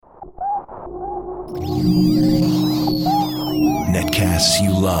Netcasts you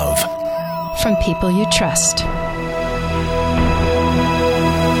love. From people you trust.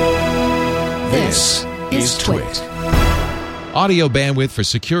 This is Twit. Audio bandwidth for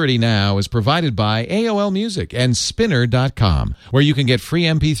Security Now is provided by AOL Music and Spinner.com, where you can get free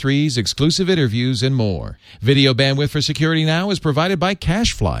MP3s, exclusive interviews, and more. Video bandwidth for Security Now is provided by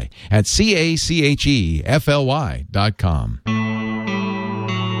CacheFly at CacheFly.com.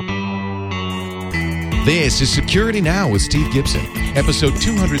 This is Security Now with Steve Gibson, episode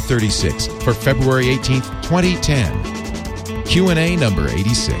 236 for February 18th, 2010. Q&A number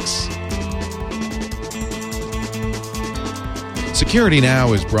 86. Security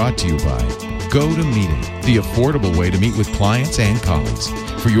Now is brought to you by GoToMeeting, the affordable way to meet with clients and colleagues.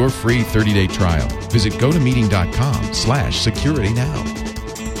 For your free 30-day trial, visit gotomeeting.com/securitynow.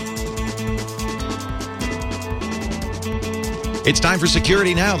 It's time for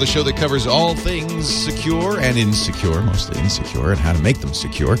Security Now, the show that covers all things secure and insecure, mostly insecure, and how to make them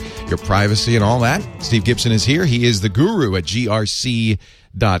secure, your privacy and all that. Steve Gibson is here. He is the guru at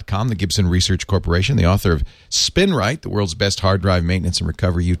GRC.com, the Gibson Research Corporation, the author of SpinRite, the world's best hard drive maintenance and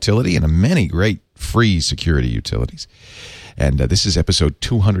recovery utility, and many great free security utilities. And this is episode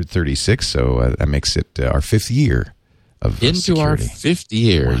 236, so that makes it our fifth year of into security. Our fifth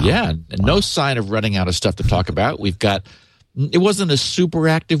year. Wow. Yeah, and no sign of running out of stuff to talk about. We've got, it wasn't a super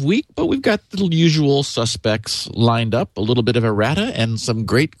active week, but we've got the usual suspects lined up, a little bit of errata, and some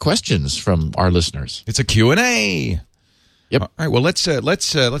great questions from our listeners. It's a Q&A. Yep. All right. Well, let's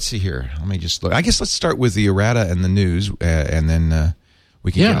see here. Let me just look. I guess let's start with the errata and the news, and then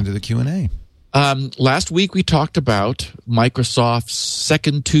we can get into the Q&A. Last week we talked about Microsoft's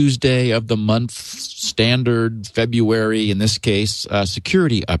second Tuesday of the month, standard February in this case,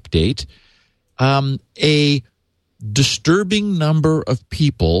 security update. A disturbing number of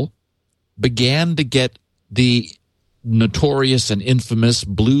people began to get the notorious and infamous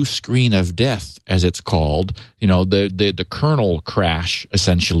blue screen of death, as it's called, the kernel crash,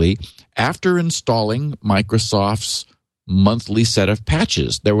 essentially, after installing Microsoft's monthly set of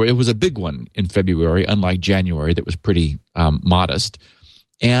patches. It was a big one in February, unlike January, that was pretty modest.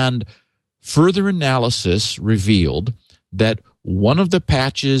 And further analysis revealed that one of the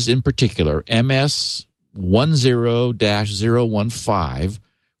patches in particular, MS10-015,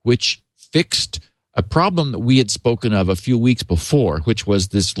 which fixed a problem that we had spoken of a few weeks before, which was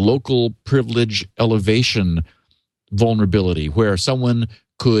this local privilege elevation vulnerability, where someone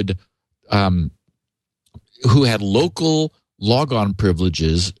could, who had local logon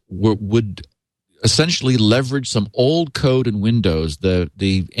privileges, would essentially leverage some old code in Windows, the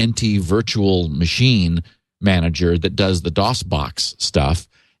NT virtual machine manager that does the DOSBox stuff,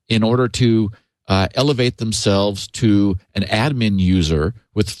 in order to elevate themselves to an admin user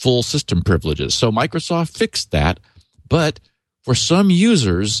with full system privileges. So Microsoft fixed that, but for some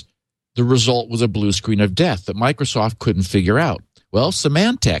users, the result was a blue screen of death that Microsoft couldn't figure out. Well,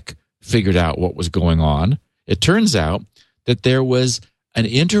 Symantec figured out what was going on. It turns out that there was an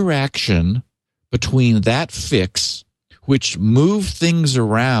interaction between that fix, which moved things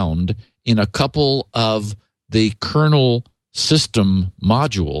around in a couple of the kernel system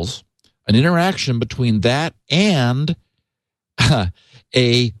modules, an interaction between that and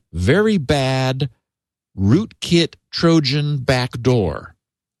a very bad rootkit Trojan backdoor.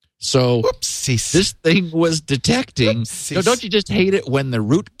 So this thing was detecting. No, don't you just hate it when the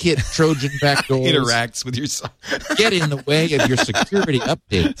rootkit Trojan backdoor interacts with your get in the way of your security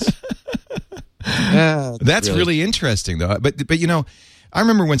updates? That's really interesting, though. But I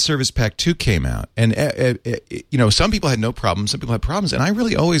remember when Service Pack 2 came out, and some people had no problems, some people had problems, and I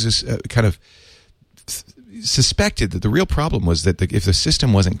really always kind of suspected that the real problem was that if the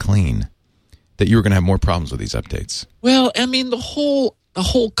system wasn't clean, that you were going to have more problems with these updates. Well, I mean, the whole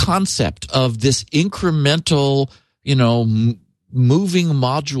concept of this incremental, moving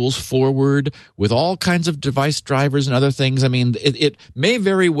modules forward with all kinds of device drivers and other things. I mean, it may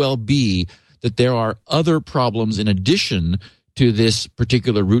very well be that there are other problems in addition to this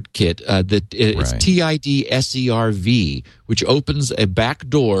particular rootkit. It's TID-SERV, which opens a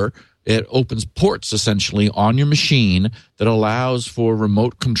backdoor. It opens ports, essentially, on your machine that allows for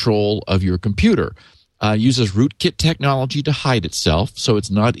remote control of your computer. Uses rootkit technology to hide itself, so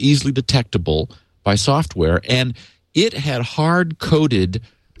it's not easily detectable by software. And it had hard-coded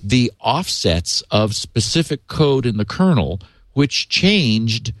the offsets of specific code in the kernel, which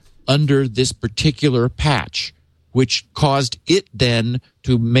changed under this particular patch, which caused it then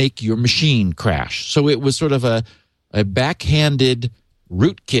to make your machine crash. So it was sort of a backhanded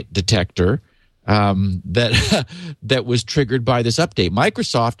rootkit detector that was triggered by this update.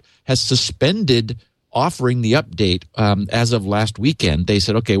 Microsoft has suspended offering the update as of last weekend. They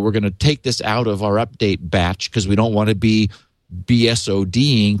said, okay, we're going to take this out of our update batch because we don't want to be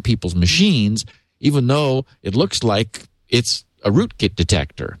BSODing people's machines, even though it looks like it's a rootkit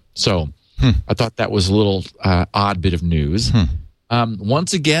detector. So I thought that was a little odd bit of news.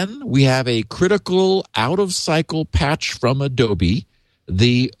 Once again, we have a critical out-of-cycle patch from Adobe.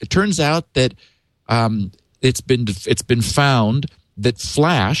 It turns out that it's been found that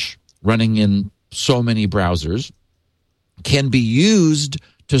Flash, running in so many browsers, can be used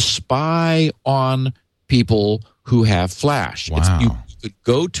to spy on people who have Flash. Wow. You could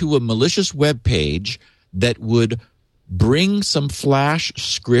go to a malicious web page that would bring some Flash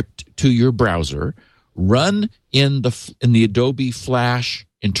script to your browser, run in the Adobe Flash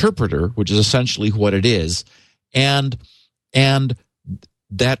interpreter, which is essentially what it is, and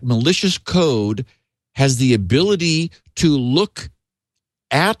that malicious code has the ability to look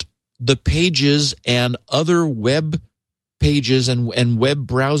at the pages and other web pages and web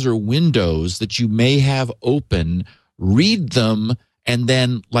browser windows that you may have open, read them, and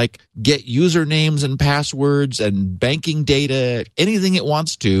then like get usernames and passwords and banking data, anything it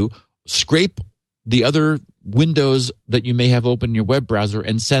wants to, scrape the other windows that you may have open in your web browser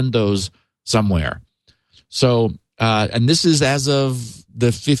and send those somewhere. So, and this is as of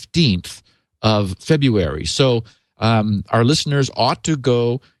the 15th of February. So our listeners ought to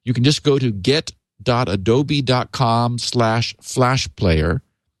go, you can just go to get.adobe.com/flashplayer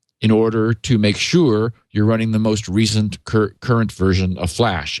in order to make sure you're running the most recent current version of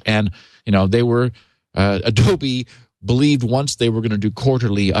Flash. And, they were, Adobe believed once they were going to do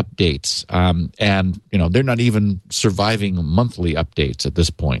quarterly updates. And, they're not even surviving monthly updates at this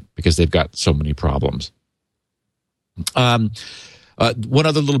point because they've got so many problems. One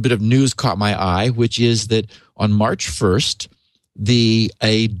other little bit of news caught my eye, which is that on March 1st,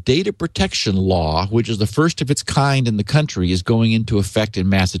 a data protection law, which is the first of its kind in the country, is going into effect in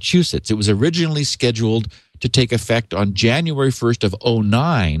Massachusetts. It was originally scheduled to take effect on January 1st of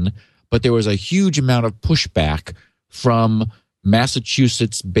 2009, but there was a huge amount of pushback from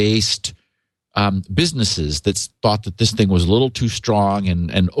Massachusetts-based businesses that thought that this thing was a little too strong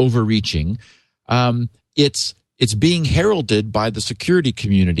and overreaching. It's being heralded by the security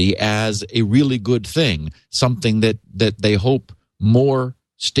community as a really good thing, something that they hope more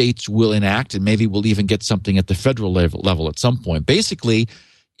states will enact, and maybe we'll even get something at the federal level at some point. Basically,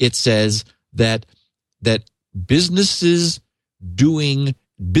 it says that businesses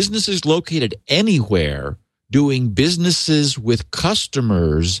located anywhere doing businesses with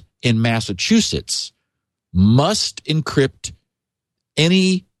customers in Massachusetts must encrypt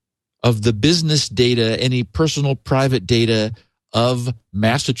any of the business data, any personal private data of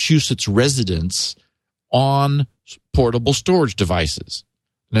Massachusetts residents on portable storage devices.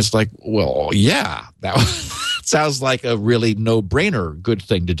 And it's like, well, yeah, that sounds like a really no-brainer good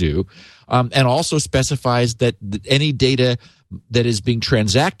thing to do. And also specifies that any data that is being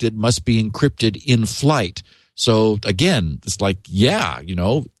transacted must be encrypted in flight. So again, it's like, yeah,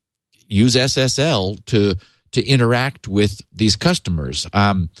 use SSL to interact with these customers.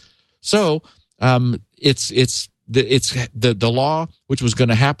 So it's the law, which was going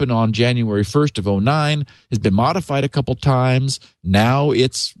to happen on January 1st of 2009, has been modified a couple times. Now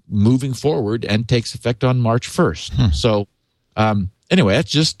it's moving forward and takes effect on March 1st. So anyway,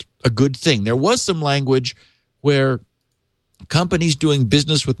 that's just a good thing. There was some language where companies doing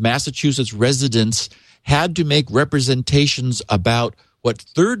business with Massachusetts residents had to make representations about what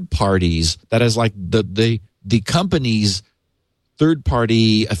third parties, that is like the company's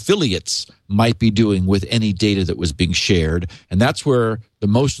third-party affiliates might be doing with any data that was being shared. And that's where the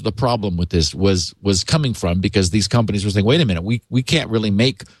most of the problem with this was coming from, because these companies were saying, wait a minute, we can't really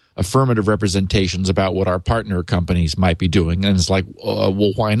make affirmative representations about what our partner companies might be doing. And it's like,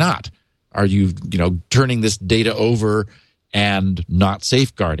 well, why not? Are you, turning this data over and not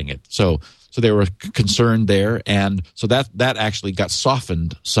safeguarding it? So they were concerned there. And so that actually got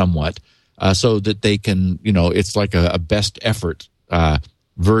softened somewhat. So that they can, it's like a best effort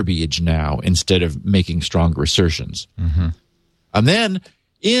verbiage now instead of making stronger assertions. Mm-hmm. And then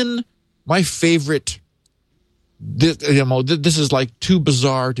in my favorite, this is like too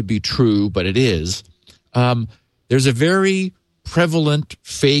bizarre to be true, but it is. There's a very prevalent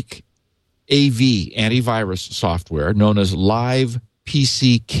fake AV antivirus software known as Live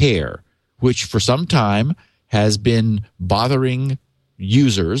PC Care, which for some time has been bothering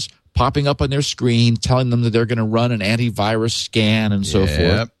users, popping up on their screen, telling them that they're going to run an antivirus scan and so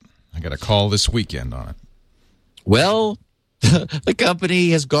forth. I got a call this weekend on it. Well, the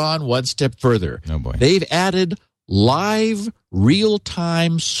company has gone one step further. Oh boy. They've added live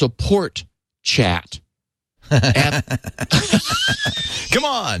real-time support chat. And Come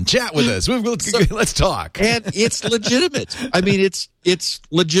on, chat with us. Let's talk. And it's legitimate. I mean, it's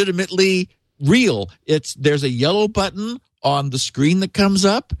legitimately real. There's a yellow button on the screen that comes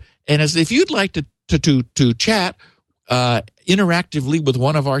up, and as if you'd like to chat interactively with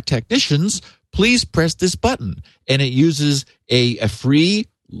one of our technicians, please press this button. And it uses a free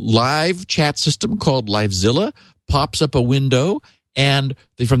live chat system called LiveZilla, pops up a window, and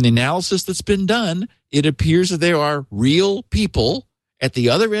from the analysis that's been done, it appears that there are real people at the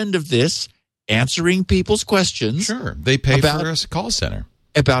other end of this answering people's questions. Sure. They pay for a call center.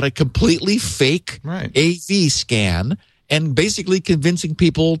 About a completely fake AV scan, and basically convincing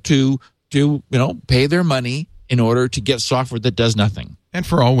people to pay their money in order to get software that does nothing. And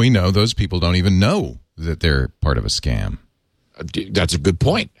for all we know, those people don't even know that they're part of a scam. That's a good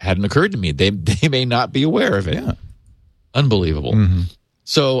point. Hadn't occurred to me. They may not be aware of it. Yeah. Unbelievable. Mm-hmm.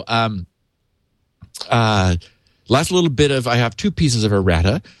 So, last little bit of, I have two pieces of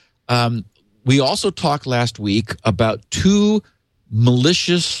errata. We also talked last week about two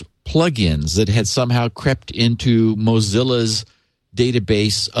malicious plugins that had somehow crept into Mozilla's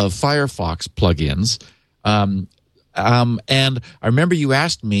database of Firefox plugins. And I remember you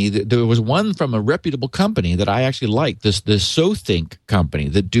asked me that there was one from a reputable company that I actually liked, this SoThink company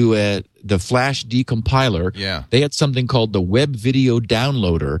that do the Flash decompiler. Yeah. They had something called the Web Video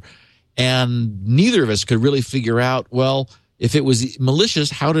Downloader, and neither of us could really figure out, well, if it was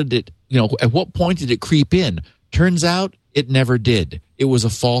malicious, how did it, at what point did it creep in? Turns out it never did. It was a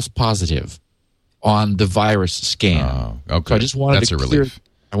false positive on the virus scan. Oh, okay. So I just wanted That's a relief.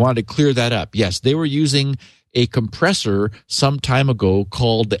 I wanted to clear that up. Yes, they were using a compressor some time ago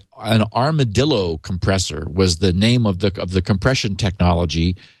called an Armadillo compressor was the name of the compression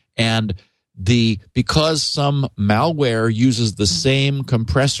technology, and because some malware uses the same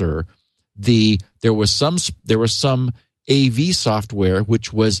compressor, there was some AV software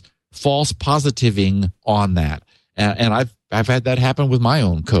which was false positiving on that, and I've had that happen with my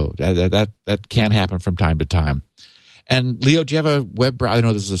own code. That can happen from time to time. And Leo, do you have a web browser? I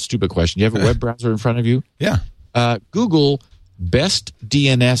know this is a stupid question. Do you have a web browser in front of you? Yeah. Google Best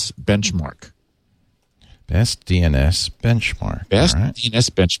DNS Benchmark. Best DNS Benchmark. Best DNS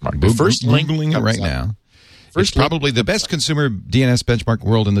Benchmark. The first link Googling it right now. First It's probably the best consumer DNS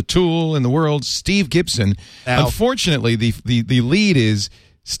benchmark in the world, Steve Gibson. Now, unfortunately, the lead is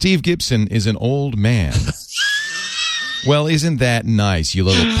Steve Gibson is an old man. Well, isn't that nice, you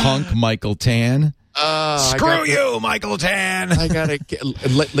little punk, Michael Tan? Screw you, Michael Tan. I got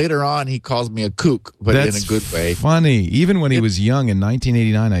to later on. He calls me a kook, but in a good way. Funny. Even when he was young in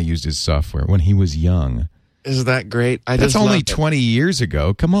 1989, I used his software when he was young. Isn't that great? That's only 20 years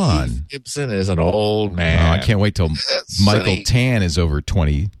ago. Come on. Steve Gibson is an old man. Oh, I can't wait till Michael Tan is over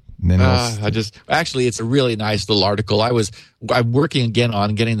 20. And then actually, it's a really nice little article. I'm working again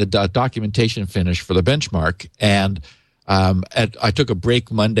on getting the documentation finished for the benchmark, and I took a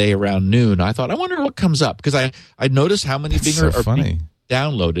break Monday around noon. I thought, I wonder what comes up, because I noticed how many things are being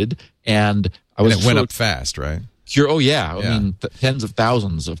downloaded, and it went up fast, right? Oh yeah, I mean, tens of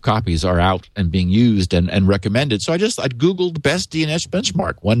thousands of copies are out and being used and recommended. So I Googled Best DNS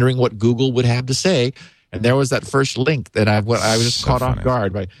Benchmark, wondering what Google would have to say, and there was that first link that I was just caught off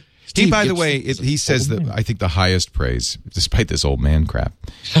guard by. By the way, he says that I think the highest praise, despite this old man crap.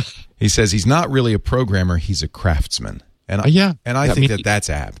 He says he's not really a programmer; he's a craftsman. And I think that's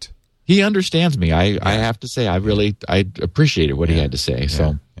apt. He understands me. I have to say, I appreciated what he had to say.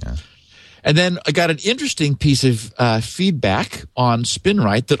 So, and then I got an interesting piece of feedback on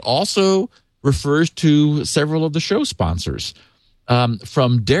SpinRite that also refers to several of the show sponsors.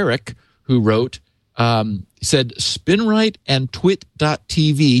 From Derek, who wrote, said, SpinRite and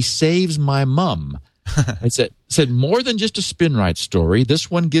Twit.tv saves my mum. I said, more than just a SpinRite story,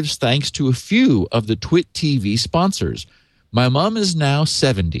 this one gives thanks to a few of the Twit TV sponsors. My mom is now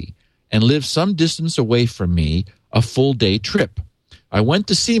 70 and lives some distance away from me, a full-day trip. I went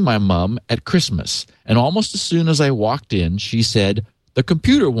to see my mom at Christmas, and almost as soon as I walked in, she said, the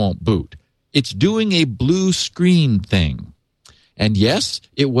computer won't boot. It's doing a blue screen thing. And yes,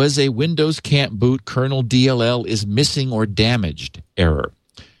 it was a Windows can't boot, kernel DLL is missing or damaged error.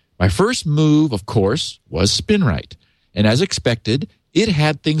 My first move, of course, was SpinRite, and as expected, it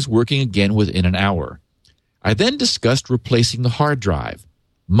had things working again within an hour. I then discussed replacing the hard drive.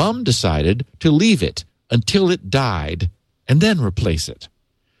 Mum decided to leave it until it died and then replace it.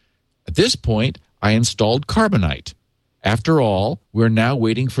 At this point, I installed Carbonite. After all, we're now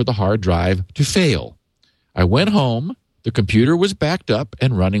waiting for the hard drive to fail. I went home, the computer was backed up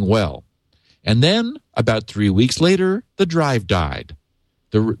and running well. And then, about 3 weeks later, the drive died.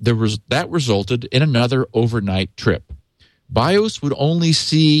 That resulted in another overnight trip. BIOS would only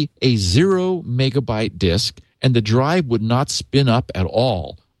see a 0 megabyte disk, and the drive would not spin up at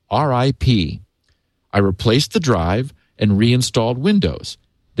all. RIP. I replaced the drive and reinstalled Windows,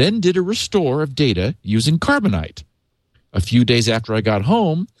 then did a restore of data using Carbonite. A few days after I got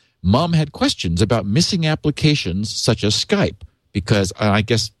home, Mom had questions about missing applications such as Skype, because I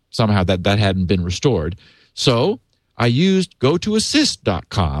guess somehow that hadn't been restored. So I used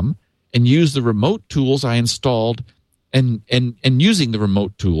GoToAssist.com and used the remote tools I installed, and using the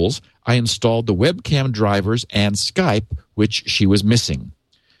remote tools, I installed the webcam drivers and Skype, which she was missing.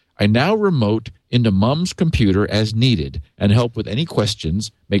 I now remote into Mom's computer as needed and help with any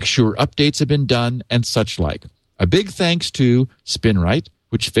questions, make sure updates have been done, and such like. A big thanks to SpinRite,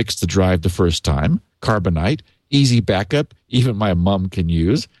 which fixed the drive the first time, Carbonite, easy backup, even my mom can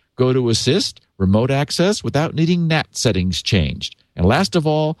use, GoToAssist, remote access without needing NAT settings changed. And last of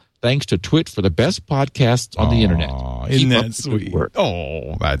all, thanks to Twit for the best podcasts on the internet. Isn't that sweet?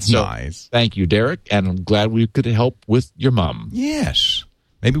 Oh, that's nice. Thank you, Derek, and I'm glad we could help with your mom. Yes.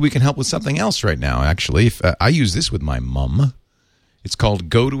 Maybe we can help with something else right now, actually. If, I use this with my mom. It's called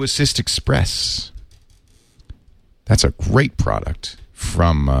GoToAssist Express. That's a great product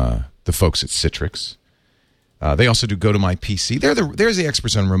from the folks at Citrix. They also do GoToMyPC. They're the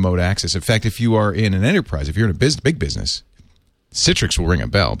experts on remote access. In fact, if you are in an enterprise, if you're in a big business, Citrix will ring a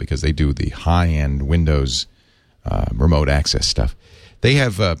bell because they do the high-end Windows remote access stuff. They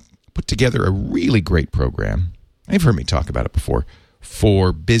have put together a really great program. You've heard me talk about it before,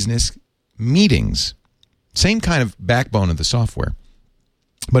 for business meetings. Same kind of backbone of the software.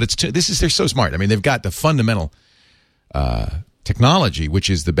 But they're so smart. I mean, they've got the fundamental technology, which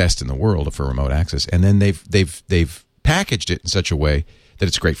is the best in the world for remote access, and then they've packaged it in such a way that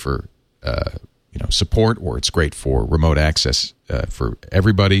it's great for support, or it's great for remote access for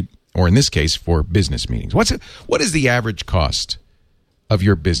everybody, or in this case for business meetings. What is the average cost of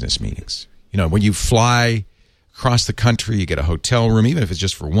your business meetings? You know, when you fly across the country, you get a hotel room, even if it's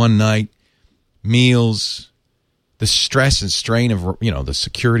just for one night, meals, the stress and strain of the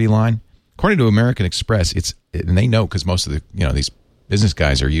security line. According to American Express, and they know because most of the these business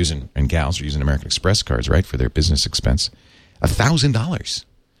guys are using, and gals are using American Express cards, right, for their business expense. $1,000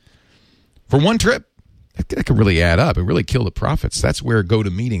 for one trip. That could really add up and really kill the profits. That's where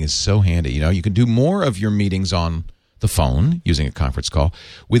GoToMeeting is so handy. You can do more of your meetings on the phone using a conference call.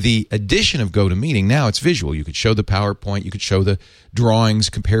 With the addition of GoToMeeting, now it's visual. You could show the PowerPoint. You could show the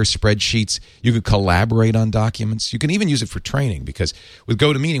drawings, compare spreadsheets. You could collaborate on documents. You can even use it for training, because with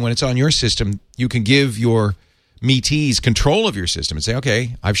GoToMeeting, when it's on your system, you can give your meetees control of your system and say,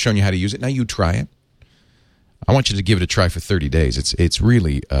 okay, I've shown you how to use it. Now you try it. I want you to give it a try for 30 days. It's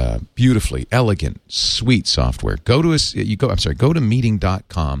really beautifully elegant, sweet software.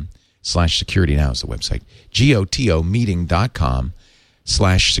 GoToMeeting.com/security now is the website.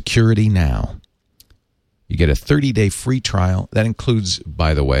 GoToMeeting.com/security now. You get a 30-day free trial. That includes,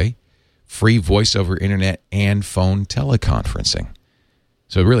 by the way, free voice over internet and phone teleconferencing.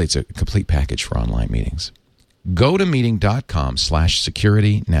 So really, it's a complete package for online meetings.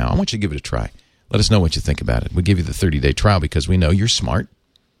 GoToMeeting.com/security now. I want you to give it a try. Let us know what you think about it. We'll give you the 30-day trial because we know you're smart.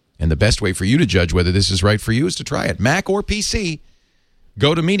 And the best way for you to judge whether this is right for you is to try it. Mac or PC.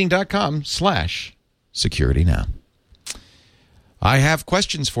 GoToMeeting.com/security now. I have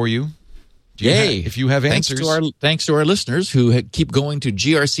questions for you. If you have answers. Thanks to our listeners who keep going to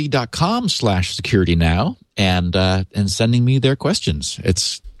grc.com/security now and sending me their questions.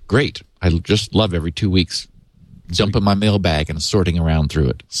 It's great. I just love every 2 weeks dumping my mailbag and sorting around through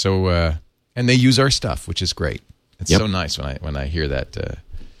it. So, and they use our stuff, which is great. It's so nice when I hear that.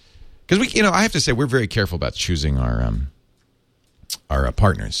 Because I have to say, we're very careful about choosing our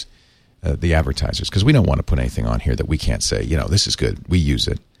partners, the advertisers, because we don't want to put anything on here that we can't say, this is good. We use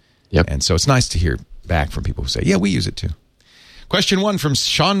it. Yep. And so it's nice to hear back from people who say, yeah, we use it too. Question 1 from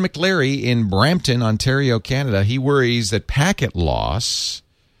Sean McLary in Brampton, Ontario, Canada. He worries that packet loss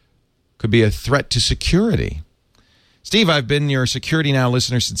could be a threat to security. Steve, I've been your Security Now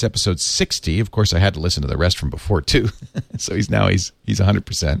listener since episode 60. Of course, I had to listen to the rest from before too. So he's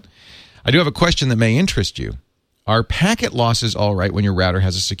 100%. I do have a question that may interest you. Are packet losses all right when your router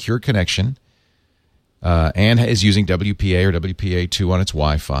has a secure connection and is using WPA or WPA2 on its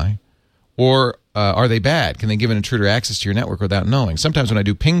Wi-Fi? Or are they bad? Can they give an intruder access to your network without knowing? Sometimes when I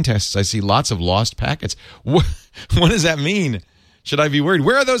do ping tests, I see lots of lost packets. What does that mean? Should I be worried?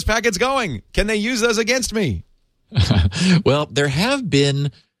 Where are those packets going? Can they use those against me? Well, there have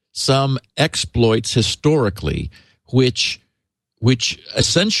been some exploits historically which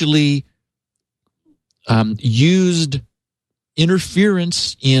essentially used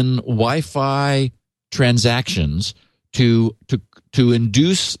interference in Wi-Fi transactions to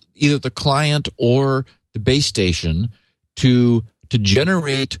induce either the client or the base station to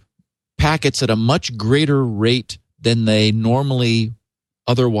generate packets at a much greater rate than they normally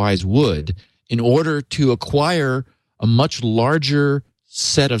otherwise would in order to acquire a much larger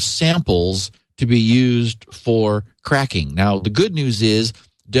set of samples to be used for cracking. Now, the good news is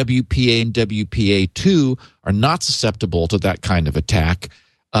WPA and WPA2 are not susceptible to that kind of attack.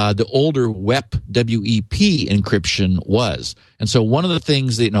 The older WEP encryption was. And so one of the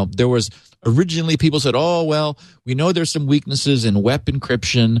things that, there was originally people said, oh, well, we know there's some weaknesses in WEP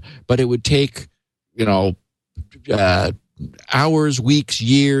encryption, but it would take, hours, weeks,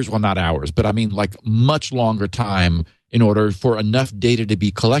 years, well, not hours, but I mean like much longer time in order for enough data to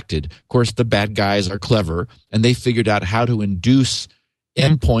be collected. Of course, the bad guys are clever, and they figured out how to induce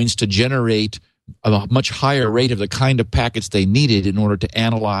endpoints to generate a much higher rate of the kind of packets they needed in order to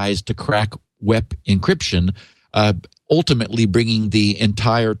analyze, to crack WEP encryption, ultimately bringing the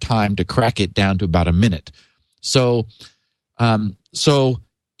entire time to crack it down to about a minute. So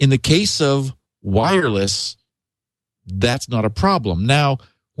in the case of wireless, that's not a problem. Now,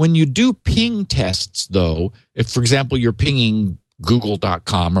 when you do ping tests, though, if, for example, you're pinging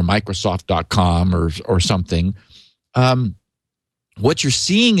Google.com or Microsoft.com or something, what you're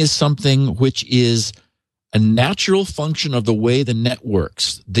seeing is something which is a natural function of the way the net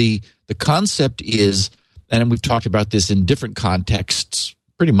works. The concept is, and we've talked about this in different contexts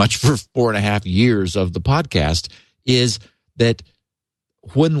pretty much for 4.5 years of the podcast, is that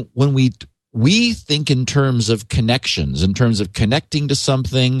when we think in terms of connections, in terms of connecting to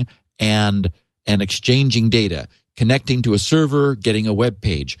something and exchanging data, connecting to a server, getting a web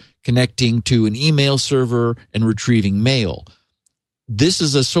page, connecting to an email server and retrieving mail. This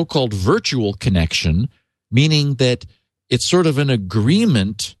is a so-called virtual connection, meaning that it's sort of an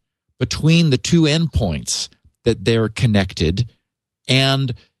agreement between the two endpoints that they're connected.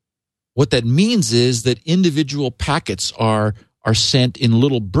 And what that means is that individual packets are sent in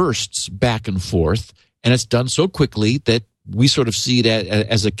little bursts back and forth, and it's done so quickly that we sort of see it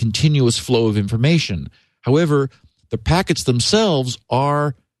as a continuous flow of information. However, the packets themselves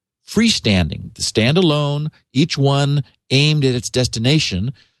are freestanding, standalone, each one aimed at its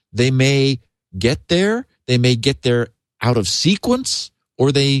destination. They may get there out of sequence,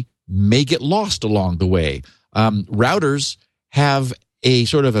 or they may get lost along the way. Routers have a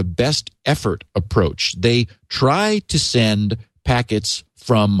sort of a best effort approach. They try to send packets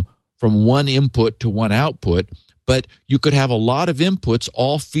from one input to one output, but you could have a lot of inputs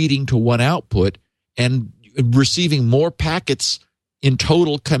all feeding to one output and receiving more packets in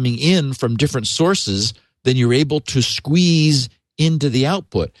total coming in from different sources than you're able to squeeze into the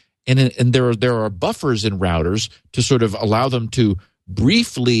output. And there are buffers in routers to sort of allow them to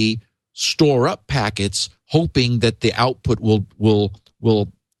briefly store up packets, hoping that the output will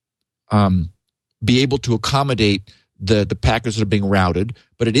be able to accommodate the packets that are being routed.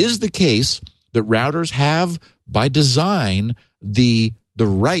 But it is the case that routers have, by design, the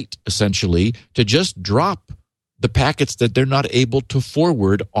right, essentially, to just drop the packets that they're not able to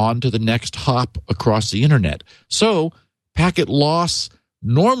forward onto the next hop across the internet. So packet loss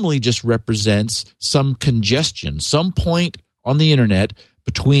normally just represents some congestion, some point on the internet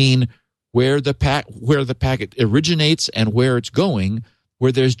between where the packet originates and where it's going,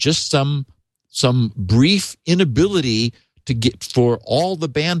 where there's just some brief inability to get for all the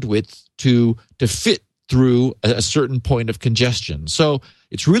bandwidth to fit through a certain point of congestion. So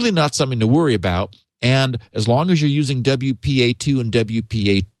it's really not something to worry about. And as long as you're using WPA2 and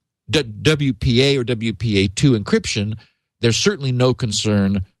WPA or WPA2 encryption, there's certainly no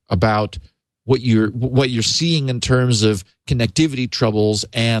concern about what you're seeing in terms of connectivity troubles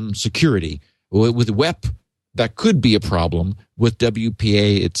and security. With WEP, that could be a problem. With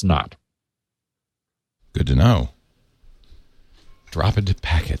WPA, it's not. Good to know. Drop into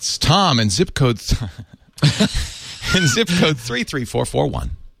packets. Tom and zip code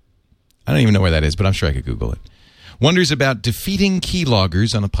 33441. I don't even know where that is, but I'm sure I could Google it. Wonders about defeating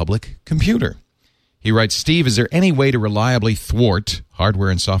keyloggers on a public computer. He writes, Steve, is there any way to reliably thwart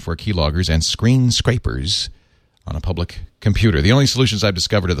hardware and software keyloggers and screen scrapers on a public computer? The only solutions I've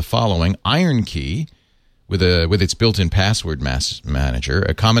discovered are the following: IronKey with its built-in password manager,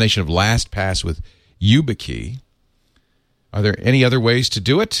 a combination of LastPass with YubiKey. Are there any other ways to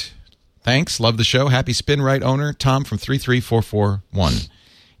do it? Thanks. Love the show. Happy SpinRite owner, Tom from 33441.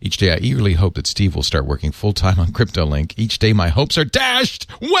 Each day I eagerly hope that Steve will start working full-time on CryptoLink. Each day my hopes are dashed.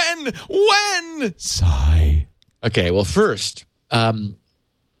 When? Sigh. Okay, well, first,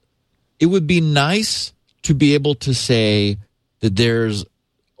 it would be nice to be able to say, that there's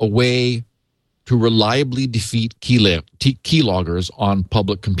a way to reliably defeat keyloggers on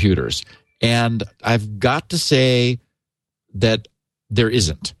public computers. And I've got to say that there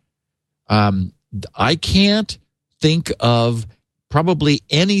isn't. I can't think of probably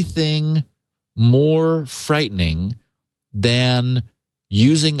anything more frightening than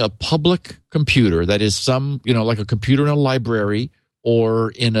using a public computer that is like a computer in a library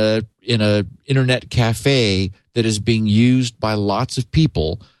or in a internet cafe that is being used by lots of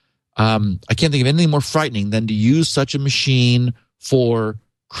people. I can't think of anything more frightening than to use such a machine for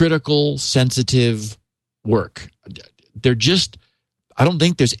critical, sensitive work. I don't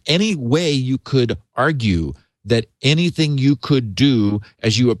think there's any way you could argue that anything you could do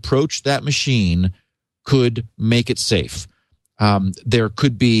as you approach that machine could make it safe. There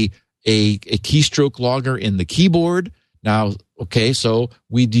could be a keystroke logger in the keyboard. Now, okay, so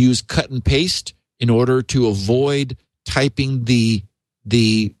we'd use cut and paste in order to avoid typing the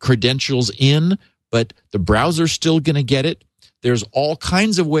credentials in, but the browser's still going to get it. There's all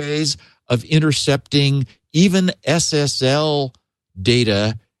kinds of ways of intercepting even SSL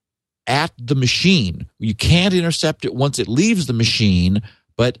data at the machine. You can't intercept it once it leaves the machine,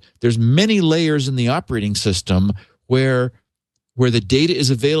 but there's many layers in the operating system where the data is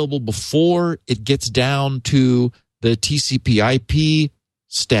available before it gets down to the TCP/IP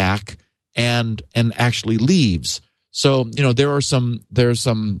stack and actually leaves. So, there are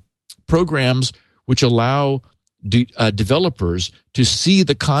some programs which allow developers to see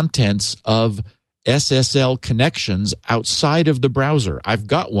the contents of SSL connections outside of the browser. I've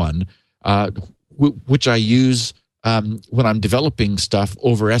got one which I use when I'm developing stuff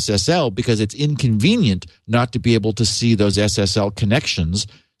over SSL because it's inconvenient not to be able to see those SSL connections.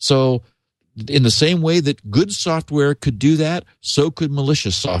 So in the same way that good software could do that, so could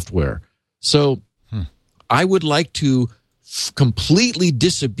malicious software. So I would like to completely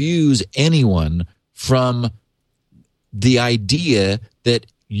disabuse anyone from the idea that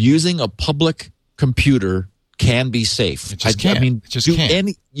using a public computer can be safe.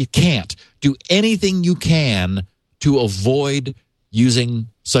 You can't do anything you can to avoid using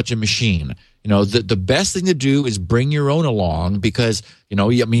such a machine. The best thing to do is bring your own along because, we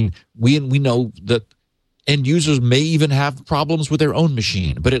know that end users may even have problems with their own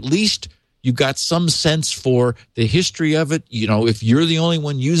machine, but at least you've got some sense for the history of it. If you're the only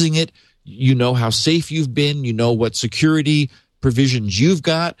one using it, you know how safe you've been, you know what security provisions you've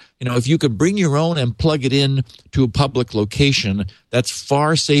got. If you could bring your own and plug it in to a public location, that's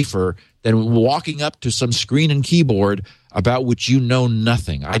far safer than walking up to some screen and keyboard about which you know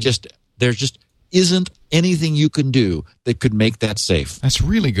nothing. There just isn't anything you can do that could make that safe. That's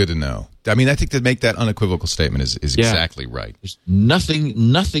really good to know. I mean, I think to make that unequivocal statement is exactly right. There's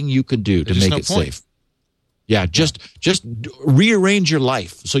nothing you can do to make it safe. Yeah, just rearrange your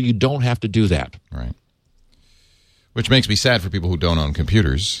life so you don't have to do that. Right. Which makes me sad for people who don't own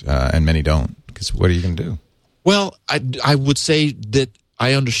computers, and many don't, because what are you going to do? Well, I would say that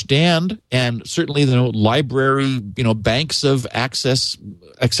I understand, and certainly library, banks of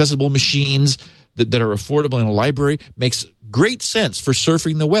accessible machines that are affordable in a library makes great sense for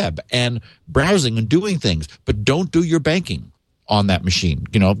surfing the web and browsing and doing things, but don't do your banking on that machine.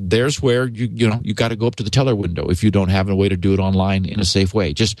 There's where you got to go up to the teller window if you don't have a way to do it online in a safe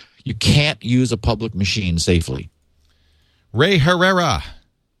way. You can't use a public machine safely. Ray Herrera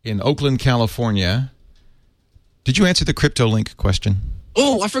in Oakland, California. Did you answer the CryptoLink question?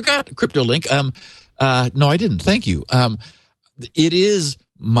 Oh, I forgot CryptoLink. No, I didn't. Thank you. It is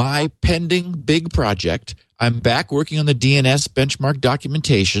my pending big project. I'm back working on the DNS benchmark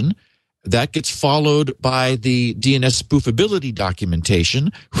documentation. That gets followed by the DNS spoofability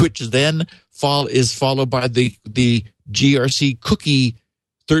documentation, which then is followed by the GRC cookie,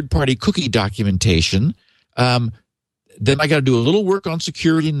 third-party cookie documentation. Then I got to do a little work on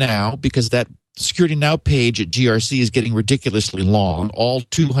Security Now because that Security Now page at GRC is getting ridiculously long. All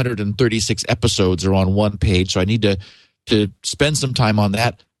 236 episodes are on one page, so I need to spend some time on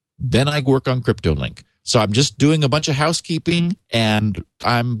that. Then I work on CryptoLink. So I'm just doing a bunch of housekeeping, and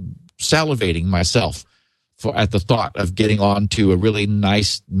I'm salivating myself at the thought of getting on to a really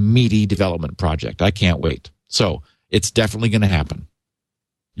nice, meaty development project. I can't wait. So it's definitely going to happen.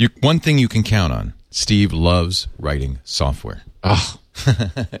 One thing you can count on, Steve loves writing software. Oh.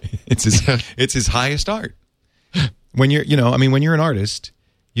 It's his highest art. When you're an artist,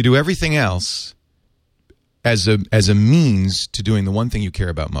 you do everything else as a means to doing the one thing you care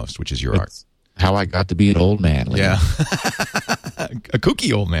about most, which is your art. How I got to be an old man. Yeah. A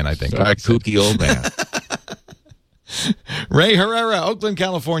kooky old man, I think. A kooky old man. Ray Herrera, Oakland,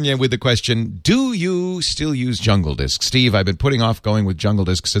 California, with the question, do you still use Jungle Disk? Steve, I've been putting off going with Jungle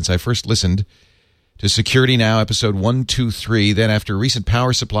Disk since I first listened to Security Now, episode 123. Then after a recent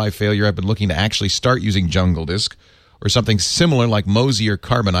power supply failure, I've been looking to actually start using Jungle Disk or something similar like Mozy or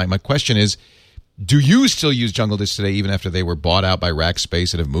Carbonite. My question is, do you still use Jungle Disk today, even after they were bought out by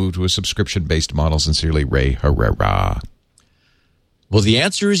Rackspace and have moved to a subscription-based model? Sincerely, Ray Herrera. Well, the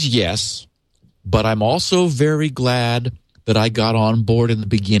answer is yes, but I'm also very glad that I got on board in the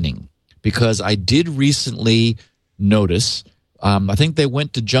beginning, because I did recently notice, I think they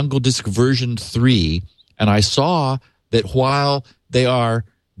went to Jungle Disk version 3, and I saw that while they are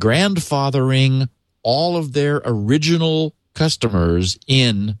grandfathering all of their original customers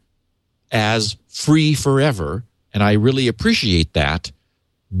in as free forever, and I really appreciate that,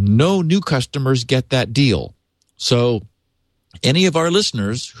 no new customers get that deal. So any of our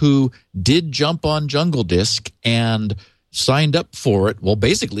listeners who did jump on Jungle Disk and signed up for it, well,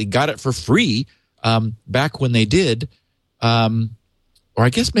 basically got it for free back when they did, or I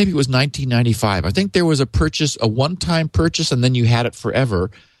guess maybe it was 1995. I think there was a purchase, a one-time purchase, and then you had it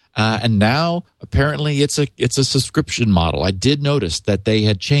forever. And now apparently it's a subscription model. I did notice that they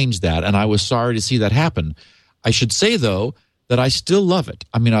had changed that, and I was sorry to see that happen. I should say, though, that I still love it.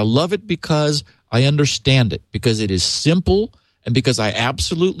 I mean, I love it because I understand it, because it is simple, and because I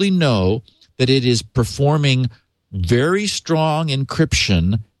absolutely know that it is performing very strong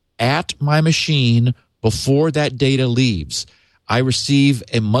encryption at my machine before that data leaves. I receive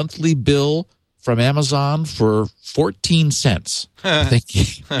a monthly bill from Amazon for 14 cents, I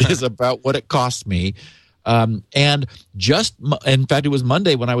think is about what it cost me. And just, in fact, it was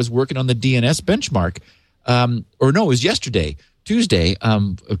Monday when I was working on the DNS benchmark, or no, it was yesterday, Tuesday,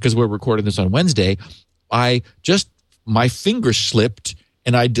 because we're recording this on Wednesday. My finger slipped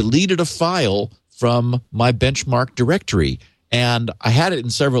and I deleted a file from my benchmark directory. And I had it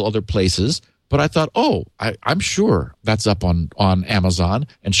in several other places, but I thought, I'm sure that's up on Amazon.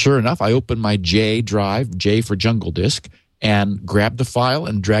 And sure enough, I opened my J drive, J for Jungle Disk, and grabbed the file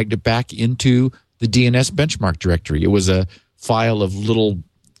and dragged it back into the DNS benchmark directory. It was a file of little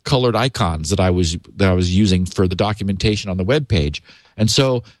colored icons that I was using for the documentation on the web page. And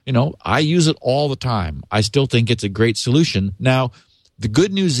so, I use it all the time. I still think it's a great solution. Now, the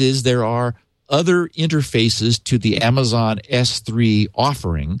good news is there are other interfaces to the Amazon S3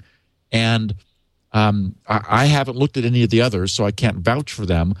 offering, and I haven't looked at any of the others, so I can't vouch for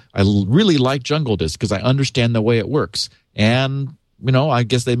them. I really like Jungle Disk because I understand the way it works. And, I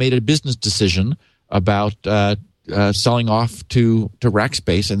guess they made a business decision about selling off to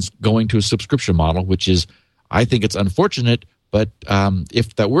Rackspace and going to a subscription model, which is, I think it's unfortunate, but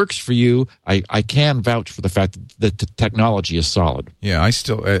if that works for you, I can vouch for the fact that the technology is solid. Yeah,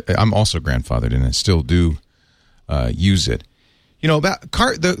 I'm also grandfathered and I still do use it. About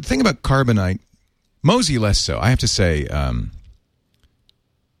the thing about Carbonite, Mozy less so. I have to say,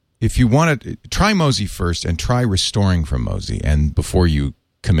 if you want to try Mozy first and try restoring from Mozy, and before you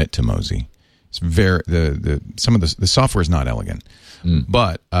commit to Mozy, it's very some of the software is not elegant.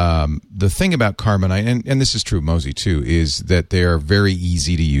 But the thing about Carbonite, and this is true of Mozy too, is that they are very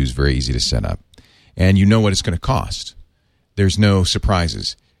easy to use, very easy to set up, and you know what it's going to cost. There's no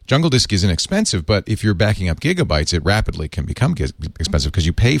surprises. Jungle Disk is inexpensive, but if you're backing up gigabytes, it rapidly can become expensive because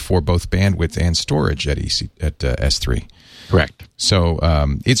you pay for both bandwidth and storage at S3. Correct. So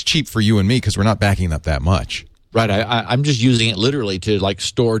it's cheap for you and me because we're not backing up that much. Right. I'm just using it literally to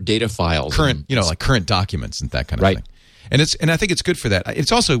store data files, like current documents and that kind of thing. And I think it's good for that.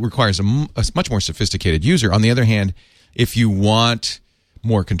 It also requires a much more sophisticated user. On the other hand, if you want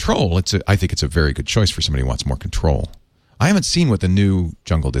more control, I think it's a very good choice for somebody who wants more control. I haven't seen what the new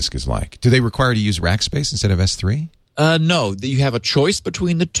Jungle Disk is like. Do they require to use Rackspace instead of S3? No, you have a choice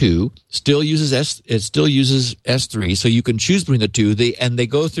between the two. It still uses S3, so you can choose between the two. They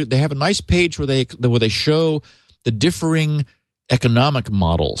go through. They have a nice page where they show the differing economic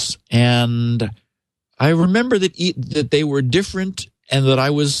models, and I remember that they were different, and that I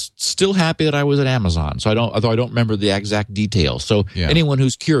was still happy that I was at Amazon. So although I don't remember the exact details. So anyone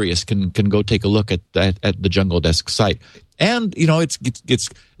who's curious can go take a look at the Jungle Disk site. And it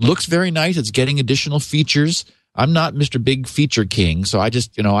looks very nice. It's getting additional features. I'm not Mr. Big Feature King, so I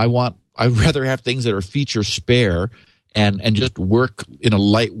just I'd rather have things that are feature spare and just work in a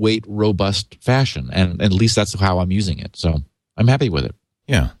lightweight, robust fashion. And at least that's how I'm using it. So I'm happy with it.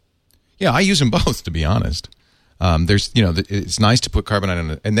 Yeah, I use them both, to be honest. It's nice to put Carbonite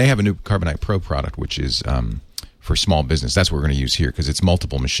on and they have a new Carbonite Pro product, which is for small business. That's what we're going to use here because it's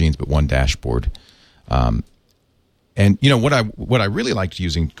multiple machines but one dashboard. And what I really liked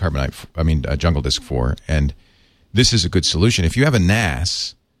using Jungle Disk for, and this is a good solution. If you have a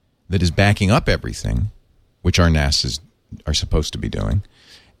NAS that is backing up everything, which our NASs are supposed to be doing,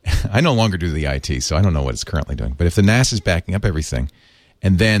 I no longer do the IT, so I don't know what it's currently doing. But if the NAS is backing up everything,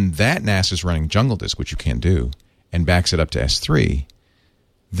 and then that NAS is running Jungle Disk, which you can do, and backs it up to S3,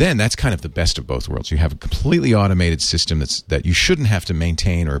 then that's kind of the best of both worlds. You have a completely automated system that you shouldn't have to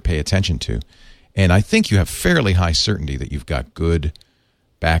maintain or pay attention to. And I think you have fairly high certainty that you've got good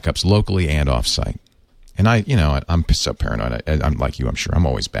backups locally and offsite. And I'm so paranoid. I'm like you, I'm sure. I'm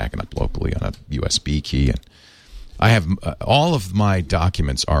always backing up locally on a USB key. And I have all of my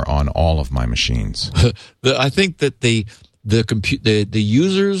documents are on all of my machines. I think that the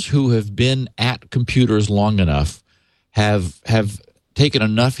users who have been at computers long enough have taken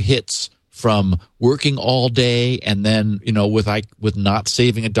enough hits from working all day and then, with not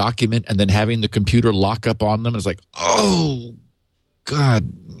saving a document and then having the computer lock up on them. It's like, oh,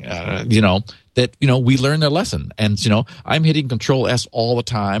 God, that, we learn their lesson. And, I'm hitting Control S all the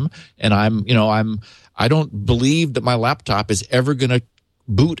time. And I don't believe that my laptop is ever going to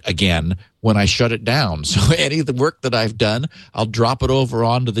boot again when I shut it down. So any of the work that I've done, I'll drop it over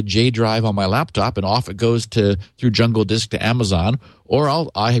onto the J drive on my laptop, and off it goes through Jungle Disk to Amazon. Or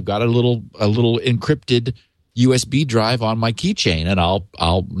I have got a little encrypted USB drive on my keychain, and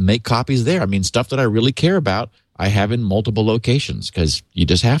I'll make copies there. I mean, stuff that I really care about, I have in multiple locations because you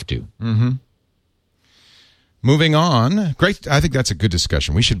just have to. Mm-hmm. Moving on. Great. I think that's a good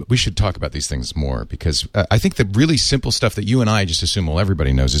discussion. We should talk about these things more because I think the really simple stuff that you and I just assume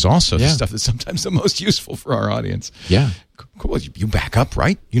everybody knows is also the stuff that's sometimes the most useful for our audience. Yeah. Cool. You back up,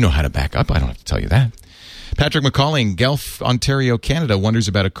 right? You know how to back up. I don't have to tell you that. Patrick McCauley in Guelph, Ontario, Canada wonders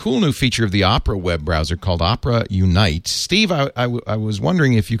about a cool new feature of the Opera web browser called Opera Unite. Steve, I was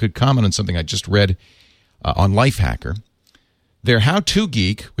wondering if you could comment on something I just read on Lifehacker. Their How-To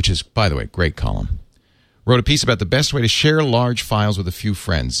Geek, which is, by the way, great column, wrote a piece about the best way to share large files with a few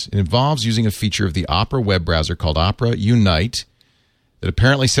friends. It involves using a feature of the Opera web browser called Opera Unite that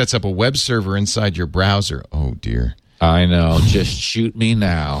apparently sets up a web server inside your browser. Oh, dear. I know. Just shoot me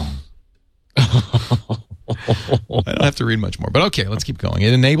now. I don't have to read much more. But okay, let's keep going.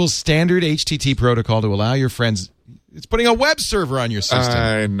 It enables standard HTTP protocol to allow your friends... It's putting a web server on your system.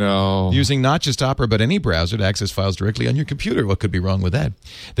 I know. Using not just Opera, but any browser to access files directly on your computer. What could be wrong with that?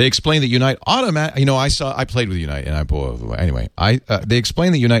 They explain that Unite I played with Unite, and anyway, they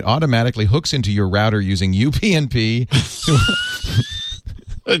explain that Unite automatically hooks into your router using UPnP.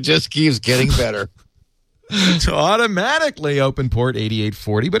 It just keeps getting better. To automatically open port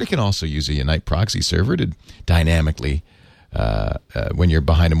 8840, but it can also use a Unite proxy server to dynamically when you're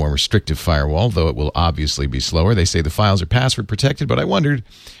behind a more restrictive firewall, though it will obviously be slower. They say the files are password protected, but I wondered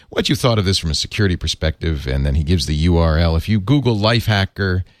what you thought of this from a security perspective, and then he gives the URL. If you Google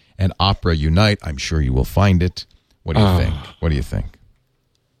Lifehacker and Opera Unite, I'm sure you will find it. What do you think? What do you think?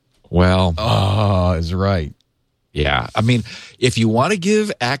 Well... is right. Yeah. I mean, if you want to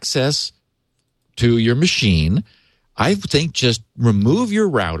give access to your machine, I think just remove your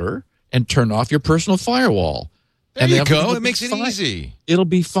router and turn off your personal firewall. There you go. It makes it easy. It'll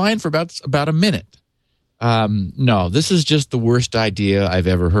be fine for about a minute. No, this is just the worst idea I've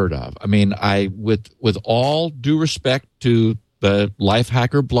ever heard of. I mean, with all due respect to the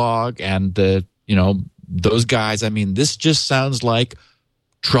Lifehacker blog and those guys, I mean, this just sounds like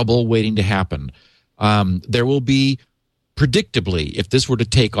trouble waiting to happen. There will be, predictably, if this were to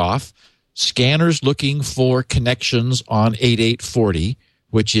take off, scanners looking for connections on 8840,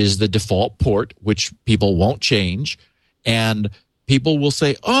 which is the default port, which people won't change. And people will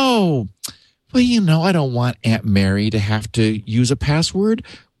say, oh, well, I don't want Aunt Mary to have to use a password.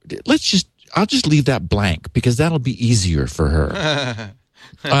 I'll just leave that blank because that'll be easier for her.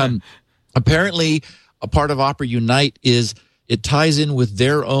 Apparently, a part of Opera Unite is it ties in with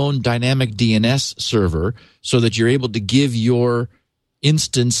their own dynamic DNS server so that you're able to give your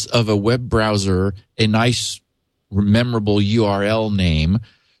instance of a web browser a nice, memorable URL name.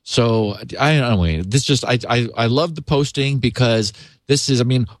 So I don't know. This just I love the posting because this is, I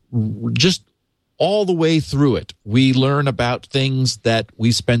mean, just all the way through it, we learn about things that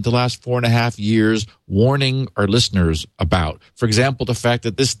we spent the last 4.5 years warning our listeners about. For example, the fact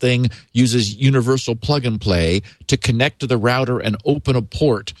that this thing uses universal plug and play to connect to the router and open a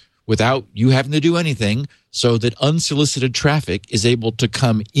port without you having to do anything, so that unsolicited traffic is able to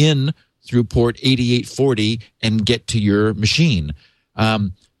come in through port 8840 and get to your machine.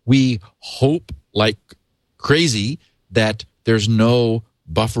 We hope like crazy that there's no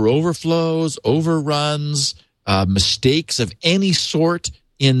buffer overflows, overruns, mistakes of any sort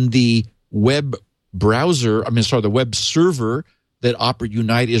in the web browser, the web server that Opera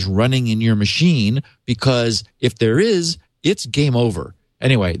Unite is running in your machine, because if there is, it's game over.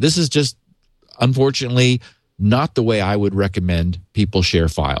 Anyway, this is just, unfortunately, not the way I would recommend people share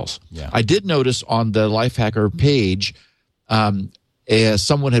files. Yeah. I did notice on the Lifehacker page,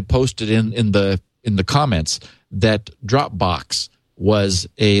 someone had posted in the comments that Dropbox was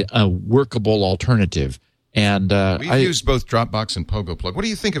a workable alternative. And we've used both Dropbox and PogoPlug. What do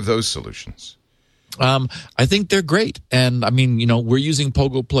you think of those solutions? I think they're great. And I mean, we're using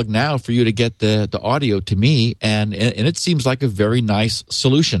PogoPlug now for you to get the audio to me, and it seems like a very nice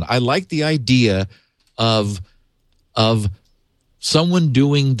solution. I like the idea of someone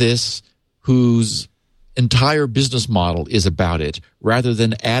doing this whose entire business model is about it, rather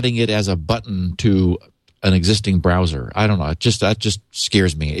than adding it as a button to an existing browser. I don't know. That just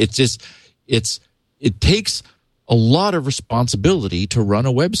scares me. It takes a lot of responsibility to run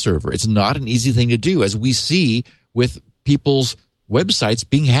a web server. It's not an easy thing to do, as we see with people's websites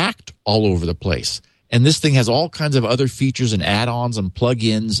being hacked all over the place. And this thing has all kinds of other features and add-ons and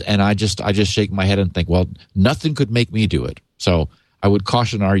plugins, and I just shake my head and think, well, nothing could make me do it. So I would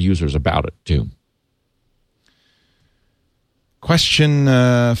caution our users about it too. Question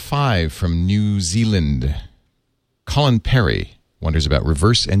 5 from New Zealand. Colin Perry wonders about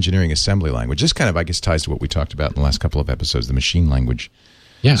reverse engineering assembly language. This kind of, I guess, ties to what we talked about in the last couple of episodes, the machine language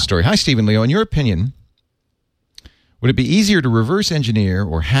story. Hi, Steve and Leo. In your opinion, would it be easier to reverse engineer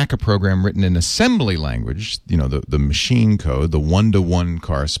or hack a program written in assembly language, the machine code, the one-to-one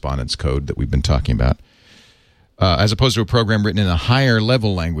correspondence code that we've been talking about, as opposed to a program written in a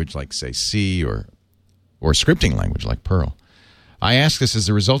higher-level language like, say, C or scripting language like Perl? I ask this as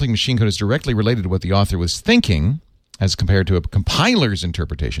the resulting machine code is directly related to what the author was thinking, as compared to a compiler's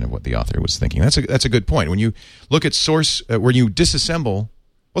interpretation of what the author was thinking. That's a good point. When you look at source, when you disassemble,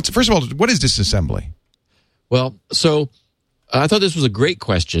 well, first of all, what is disassembly? Well, so I thought this was a great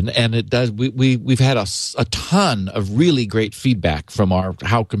question, and it does. We've had a ton of really great feedback from our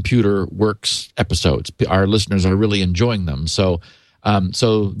How Computer Works episodes. Our listeners are really enjoying them. So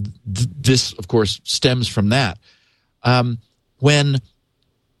this, of course, stems from that.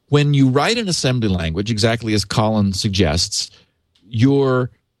 When you write an assembly language, exactly as Colin suggests, you're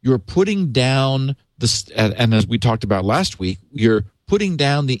putting down and as we talked about last week, you're putting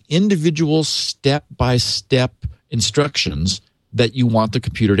down the individual step-by-step instructions that you want the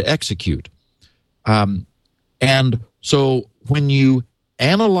computer to execute. And so when you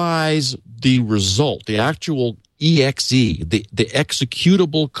analyze the result, the actual exe, the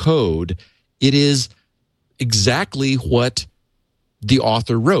executable code, it is exactly what the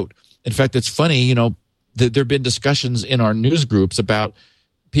author wrote. In fact, it's funny, there have been discussions in our news groups about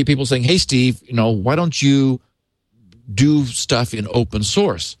people saying, hey, Steve, why don't you do stuff in open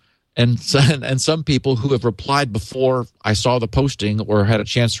source? And some people who have replied before I saw the posting or had a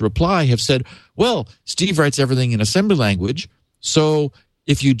chance to reply have said, well, Steve writes everything in assembly language, so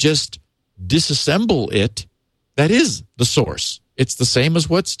if you just disassemble it, that is the source. It's the same as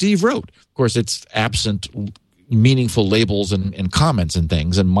what Steve wrote. Of course, it's absent meaningful labels and comments and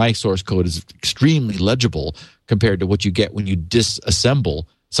things, and my source code is extremely legible compared to what you get when you disassemble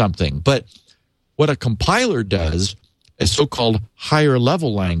something. But what a compiler does, a so-called higher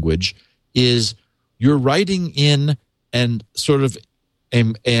level language, is you're writing in and sort of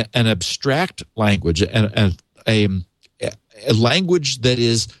an abstract language, a language that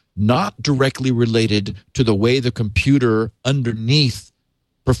is not directly related to the way the computer underneath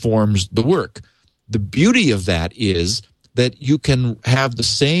performs the work. The beauty of that is that you can have the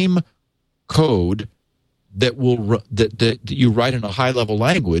same code that you write in a high-level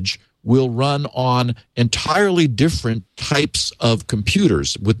language will run on entirely different types of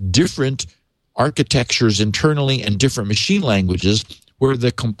computers with different architectures internally and different machine languages, where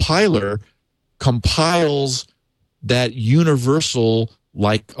the compiler compiles that universal,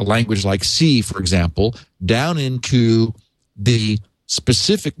 like a language like C, for example, down into the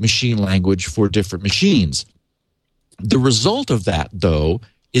specific machine language for different machines. The result of that, though,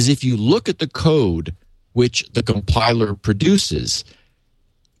 is if you look at the code which the compiler produces,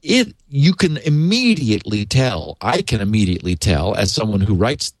 you can immediately tell, I can immediately tell, as someone who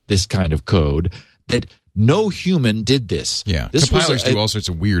writes this kind of code, that no human did this. Yeah, compilers do all sorts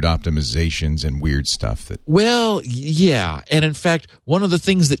of weird optimizations and weird stuff. Well, yeah, and in fact, one of the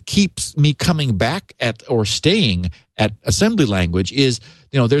things that keeps me coming back at or staying at assembly language is,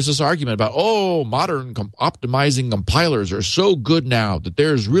 there's this argument about, modern optimizing compilers are so good now that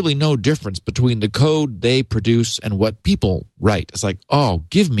there's really no difference between the code they produce and what people write. It's like,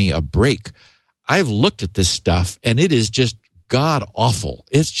 give me a break. I've looked at this stuff, and it is just god awful.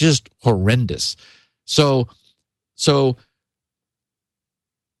 It's just horrendous. So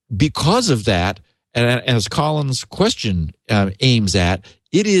because of that, and as Colin's question aims at,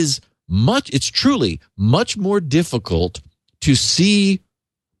 it's truly much more difficult to see,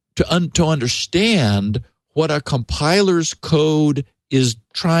 to understand what a compiler's code is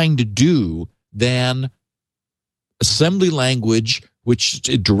trying to do than assembly language, which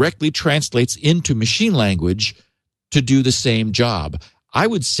directly translates into machine language to do the same job. I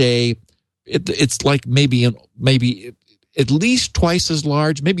would say it's like maybe at least twice as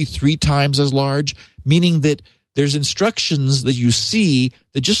large, maybe 3 times as large, meaning that there's instructions that you see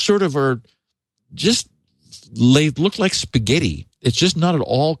that just sort of look like spaghetti. It's just not at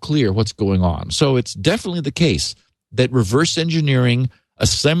all clear what's going on. So it's definitely the case that reverse engineering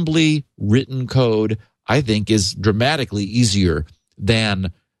assembly written code, I think, is dramatically easier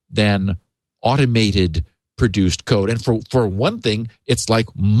than automated produced code. And for one thing, it's like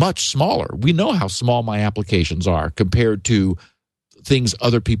much smaller. We know how small my applications are compared to things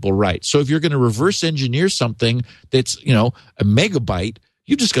other people write. So if you're going to reverse engineer something that's, a megabyte,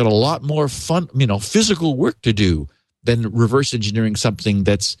 you just got a lot more physical work to do than reverse engineering something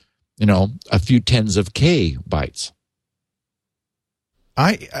that's, a few tens of K bytes.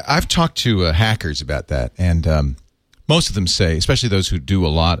 I've talked to hackers about that, and most of them say, especially those who do a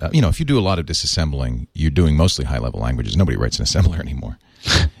lot, if you do a lot of disassembling, you're doing mostly high-level languages. Nobody writes an assembler anymore.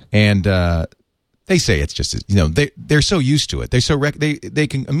 And they say it's just, they're so used to it. They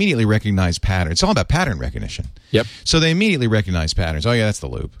can immediately recognize patterns. It's all about pattern recognition. Yep. So they immediately recognize patterns. Oh, yeah, that's the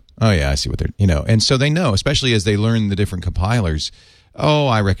loop. Oh, yeah, I see what they're, and so they know, especially as they learn the different compilers, oh,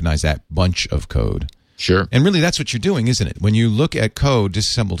 I recognize that bunch of code. Sure. And really, that's what you're doing, isn't it? When you look at code,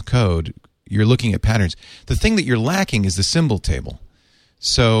 disassembled code, you're looking at patterns. The thing that you're lacking is the symbol table.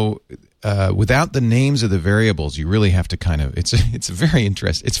 So without the names of the variables, you really have to it's very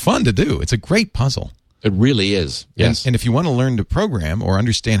interesting. It's fun to do. It's a great puzzle. It really is. Yes. And if you want to learn to program or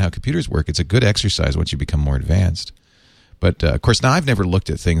understand how computers work, it's a good exercise once you become more advanced. But, of course, now I've never looked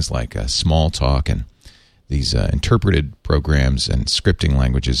at things like Smalltalk and these interpreted programs and scripting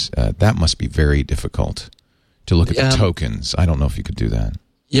languages. That must be very difficult to look at the tokens. I don't know if you could do that.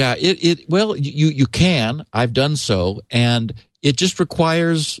 Yeah, well, you can. I've done so, and it just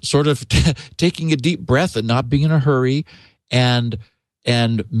requires sort of taking a deep breath and not being in a hurry, and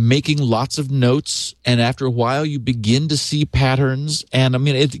making lots of notes. And after a while, you begin to see patterns. And I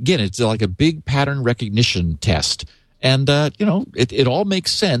mean, it's like a big pattern recognition test. And it all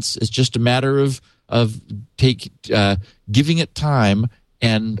makes sense. It's just a matter of giving it time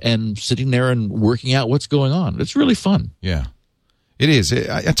and sitting there and working out what's going on. It's really fun. Yeah. It is.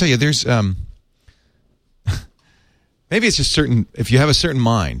 I tell you, there's maybe it's just certain, if you have a certain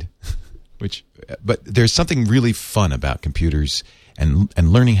mind, but there's something really fun about computers and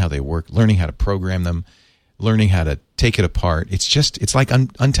learning how they work, learning how to program them, learning how to take it apart. It's like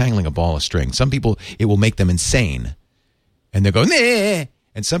untangling a ball of string. Some people, it will make them insane, and they'll go, nah.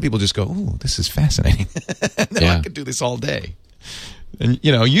 And some people just go, oh, this is fascinating. I could do this all day. And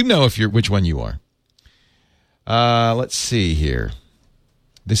which one you are. Let's see here.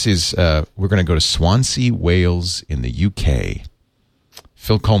 This is, we're going to go to Swansea, Wales in the UK.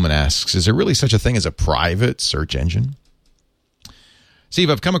 Phil Coleman asks, is there really such a thing as a private search engine?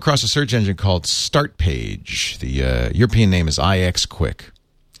 Steve, I've come across a search engine called StartPage. The European name is IXQuick.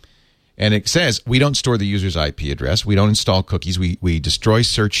 And it says, we don't store the user's IP address. We don't install cookies. We destroy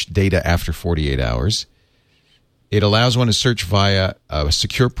search data after 48 hours. It allows one to search via a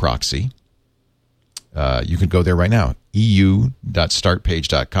secure proxy. You can go there right now,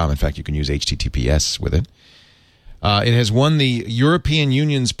 eu.startpage.com. In fact, you can use HTTPS with it. It has won the European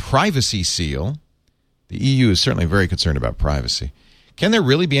Union's privacy seal. The EU is certainly very concerned about privacy. Can there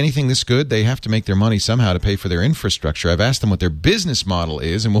really be anything this good? They have to make their money somehow to pay for their infrastructure. I've asked them what their business model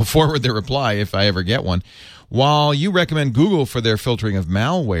is, and we'll forward their reply if I ever get one. While you recommend Google for their filtering of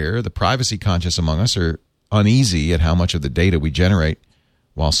malware, the privacy conscious among us are uneasy at how much of the data we generate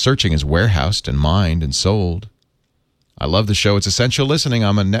while searching is warehoused and mined and sold. I love the show. It's essential listening.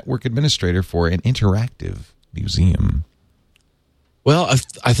 I'm a network administrator for an interactive museum. Well,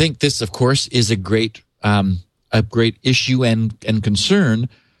 I think this, of course, is a great issue and concern.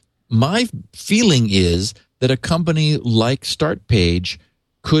 My feeling is that a company like StartPage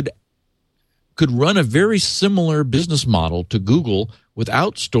could run a very similar business model to Google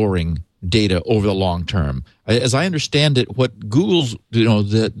without storing data over the long term. As I understand it, what Google's,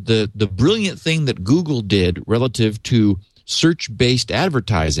 the brilliant thing that Google did relative to search-based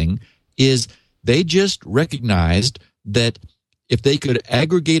advertising is they just recognized that if they could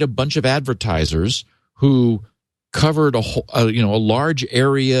aggregate a bunch of advertisers who covered a large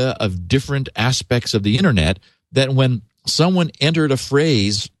area of different aspects of the internet, that when someone entered a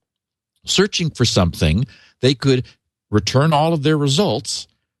phrase searching for something, they could return all of their results,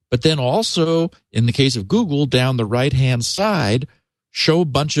 but then also, in the case of Google, down the right-hand side, show a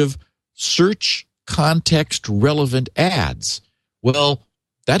bunch of search context relevant ads. Well,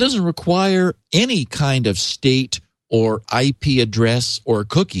 that doesn't require any kind of state or IP address or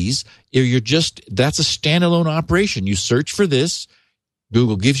cookies. That's a standalone operation. You search for this,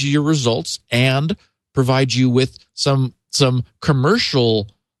 Google gives you your results and provides you with some commercial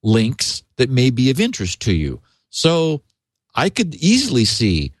links that may be of interest to you. So I could easily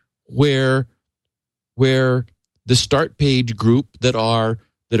see where the Start Page group that are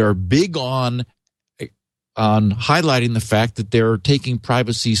big on highlighting the fact that they're taking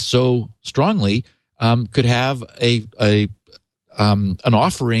privacy so strongly could have an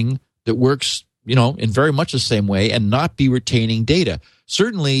offering that works, in very much the same way and not be retaining data.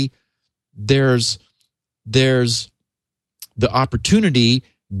 Certainly, there's the opportunity,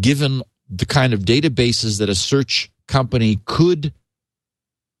 given the kind of databases that a search company could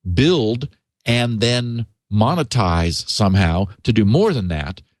build and then monetize somehow, to do more than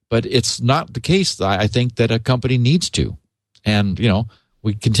that. But it's not the case, I think, that a company needs to. And,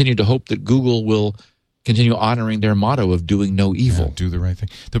 we continue to hope that Google will continue honoring their motto of doing no evil. Yeah, do the right thing.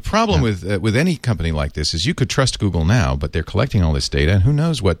 The problem with any company like this is you could trust Google now, but they're collecting all this data, and who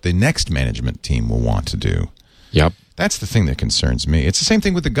knows what the next management team will want to do. Yep. That's the thing that concerns me. It's the same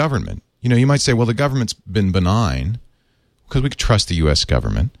thing with the government. You might say, well, the government's been benign because we could trust the U.S.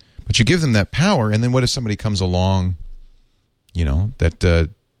 government, but you give them that power, and then what if somebody comes along, that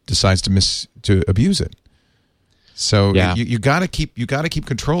decides to abuse it? So you got to keep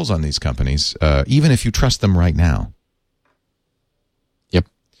controls on these companies, even if you trust them right now. Yep.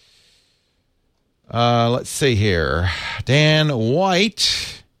 Let's see here. Dan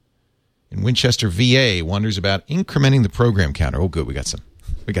White in Winchester, VA, wonders about incrementing the program counter. Oh, good, we got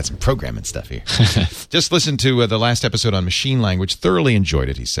some programming stuff here. Just listened to the last episode on machine language. Thoroughly enjoyed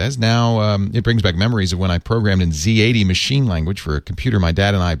it, he says. Now it brings back memories of when I programmed in Z80 machine language for a computer my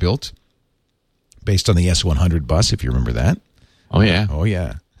dad and I built, based on the S100 bus, if you remember that. Oh, yeah. Oh,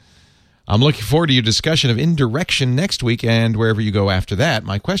 yeah. I'm looking forward to your discussion of indirection next week and wherever you go after that.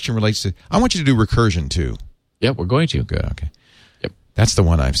 My question relates to, I want you to do recursion, too. Yep, we're going to. Good, okay. Yep. That's the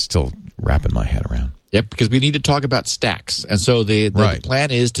one I'm still wrapping my head around. Yep, because we need to talk about stacks. And so the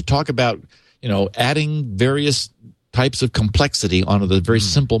plan is to talk about, adding various types of complexity onto the very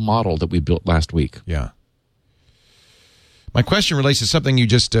simple model that we built last week. Yeah. My question relates to something you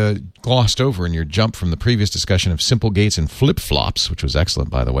just glossed over in your jump from the previous discussion of simple gates and flip-flops, which was excellent,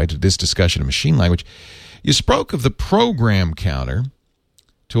 by the way, to this discussion of machine language. You spoke of the program counter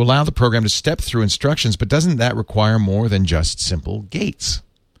to allow the program to step through instructions, but doesn't that require more than just simple gates?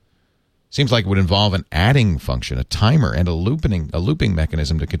 Seems like it would involve an adding function, a timer, and a looping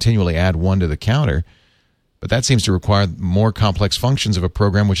mechanism to continually add one to the counter. But that seems to require more complex functions of a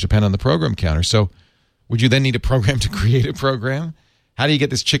program which depend on the program counter. So would you then need a program to create a program? How do you get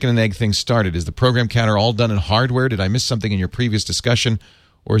this chicken and egg thing started? Is the program counter all done in hardware? Did I miss something in your previous discussion?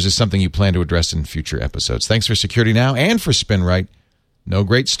 Or is this something you plan to address in future episodes? Thanks for Security Now and for SpinRite. No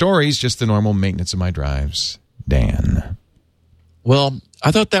great stories, just the normal maintenance of my drives. Dan. Well,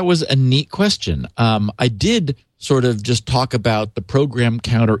 I thought that was a neat question. I did sort of just talk about the program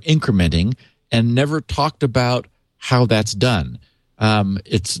counter incrementing and never talked about how that's done.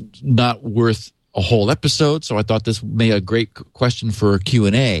 It's not worth a whole episode, so I thought this may be a great question for a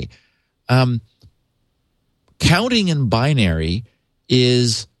Q&A. Counting in binary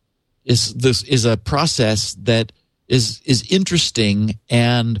is a process that is interesting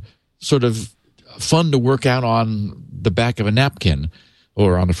and sort of fun to work out on the back of a napkin,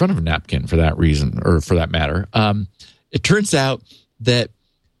 or on the front of a napkin for that reason, or for that matter. It turns out that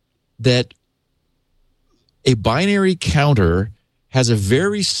a binary counter has a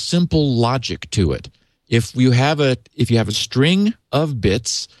very simple logic to it. If you have a string of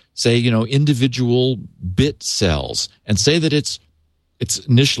bits, say, individual bit cells, and say that it's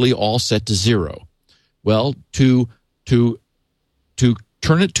initially all set to 0. Well, to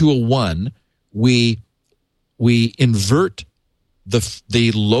turn it to a 1, we invert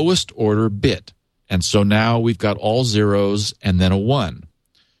the lowest order bit. And so now we've got all zeros and then a 1.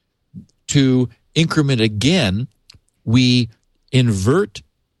 To increment again, we invert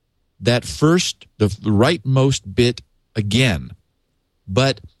that first, the rightmost bit again.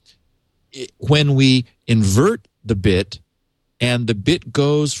 But when we invert the bit and the bit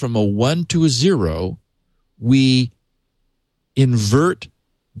goes from a 1 to a 0, we invert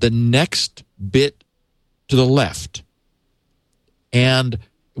the next bit to the left. And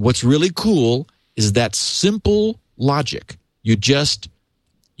what's really cool is that simple logic. You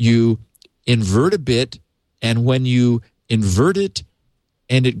invert a bit, and when you invert it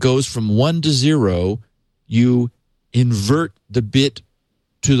and it goes from 1 to 0, you invert the bit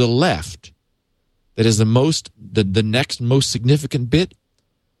to the left. That is the next most significant bit.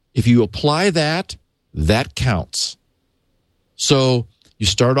 If you apply that, that counts. So you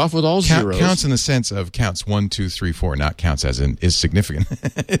start off with all zeros. Counts in the sense of counts 1, 2, 3, 4, not counts as in is significant.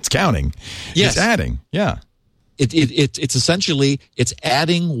 It's counting. Yes. It's adding. Yeah. It's essentially, it's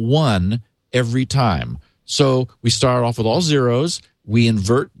adding 1 every time. So we start off with all zeros. We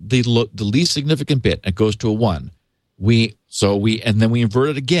invert the least significant bit. It goes to a 1. And then we invert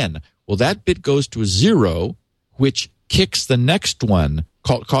it again. Well, that bit goes to a 0, which kicks the next one,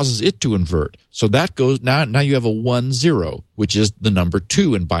 causes it to invert. So that goes, now you have a 1, 0, which is the number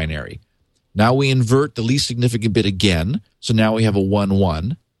 2 in binary. Now we invert the least significant bit again. So now we have a 1,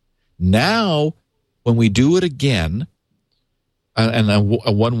 1. Now, when we do it again, and a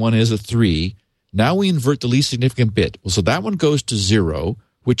 1, 1 is a 3, now we invert the least significant bit. Well, so that one goes to 0,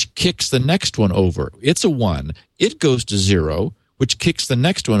 which kicks the next one over. It's a 1. It goes to 0, which kicks the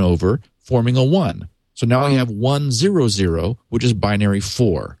next one over, forming a 1. So now we have 1, 0, 0, which is binary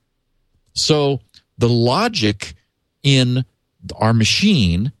 4. So the logic in our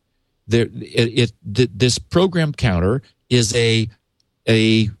machine, this program counter is a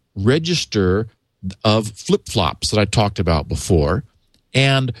register of flip-flops that I talked about before.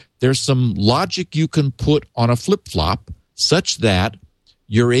 And there's some logic you can put on a flip-flop such that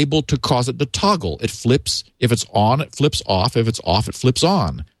you're able to cause it to toggle. It flips. If it's on, it flips off. If it's off, it flips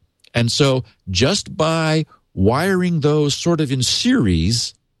on. And so just by wiring those sort of in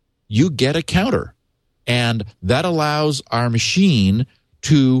series, you get a counter. And that allows our machine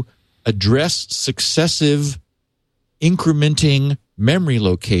to address successive incrementing memory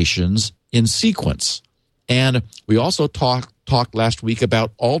locations in sequence. And we also talked last week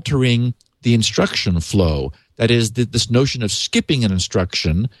about altering the instruction flow. That is, this notion of skipping an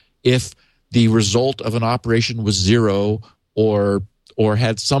instruction if the result of an operation was 0 or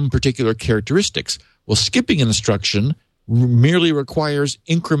had some particular characteristics. Well, skipping an instruction merely requires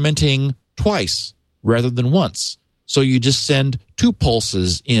incrementing twice rather than once. So you just send 2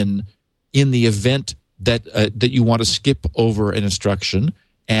 pulses in the event that you want to skip over an instruction,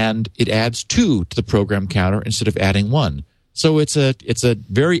 and it adds 2 to the program counter instead of adding 1. So it's a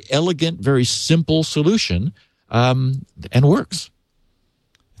very elegant, very simple solution, and works.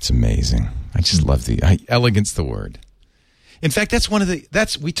 It's amazing. I just love elegance, the word. In fact, that's one of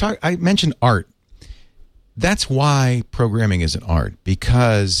I mentioned art. That's why programming is an art,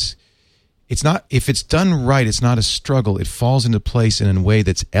 because it's not, if it's done right, it's not a struggle. It falls into place in a way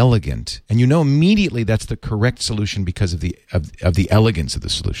that's elegant, and you know immediately that's the correct solution because of the elegance of the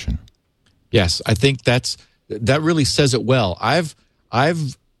solution. Yes, I think that really says it well. I've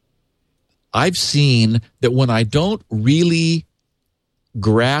seen that when I don't really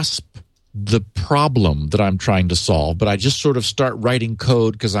grasp the problem that I'm trying to solve, but I just sort of start writing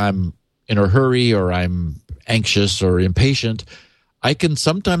code because I'm in a hurry or I'm anxious or impatient, I can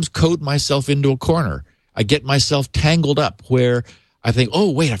sometimes code myself into a corner. I get myself tangled up where I think,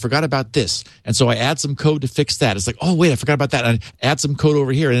 oh, wait, I forgot about this. And so I add some code to fix that. It's like, oh, wait, I forgot about that. And I add some code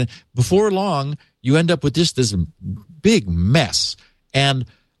over here. And before long, you end up with this big mess. And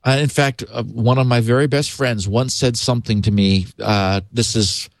in fact, one of my very best friends once said something to me. I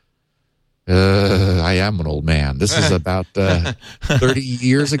am an old man. This is about 30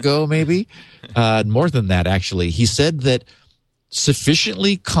 years ago, maybe. More than that, actually. He said that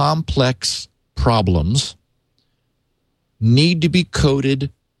sufficiently complex problems need to be coded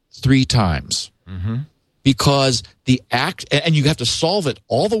 3 times. Mm-hmm. Because and you have to solve it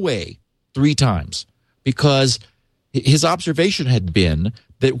all the way 3 times. Because his observation had been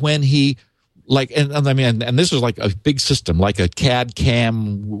that when he, and this was like a big system, like a CAD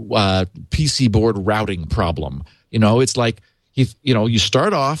CAM PC board routing problem. It's like, you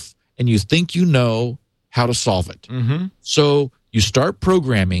start off and you think you know how to solve it. Mm-hmm. So you start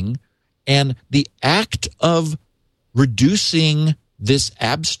programming, and the act of reducing this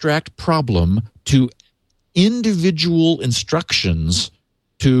abstract problem to individual instructions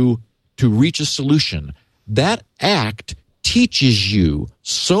to reach a solution, that act teaches you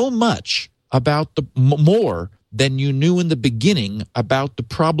so much about more than you knew in the beginning about the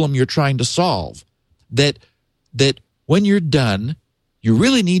problem you're trying to solve, that when you're done, you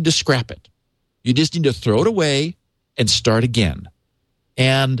really need to scrap it. You just need to throw it away and start again.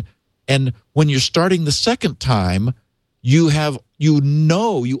 And when you're starting the second time, you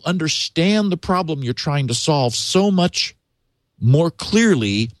understand the problem you're trying to solve so much more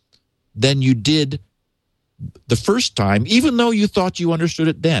clearly than you did the first time, even though you thought you understood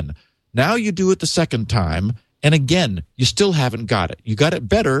it then. Now you do it the second time, and again, you still haven't got it. You got it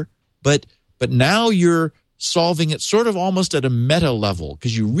better, but now you're solving it sort of almost at a meta level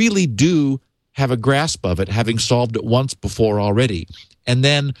because you really do have a grasp of it, having solved it once before already. And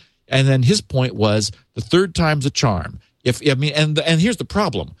then his point was the third time's a charm. And here's the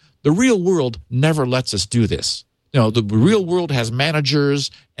problem: the real world never lets us do this. The real world has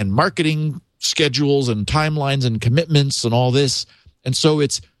managers and marketing schedules and timelines and commitments and all this. And so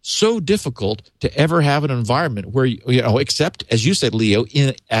it's so difficult to ever have an environment where, except, as you said, Leo,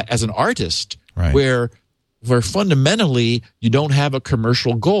 as an artist, right, where fundamentally you don't have a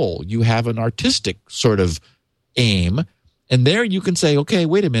commercial goal. You have an artistic sort of aim. And there you can say, okay,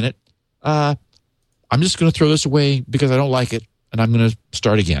 wait a minute. I'm just going to throw this away because I don't like it, and I'm going to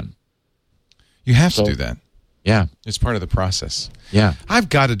start again. You have to do that. Yeah. It's part of the process. Yeah. I've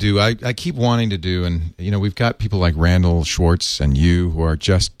got to do, I keep wanting to do, and, we've got people like Randall Schwartz and you who are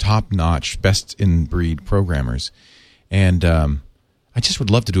just top-notch, best-in-breed programmers. And I just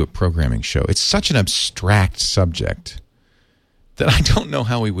would love to do a programming show. It's such an abstract subject that I don't know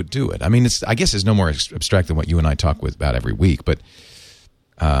how we would do it. I mean, I guess it's no more abstract than what you and I talk about every week, but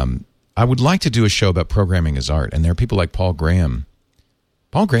I would like to do a show about programming as art, and there are people like Paul Graham.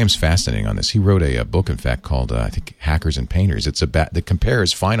 Paul Graham's fascinating on this. He wrote a book, in fact, called, I think, Hackers and Painters. It's that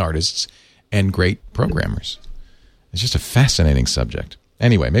compares fine artists and great programmers. It's just a fascinating subject.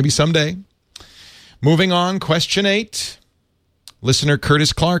 Anyway, maybe someday. Moving on, question 8. Listener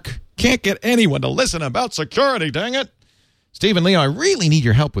Curtis Clark. Can't get anyone to listen about security, dang it. Stephen Leo, I really need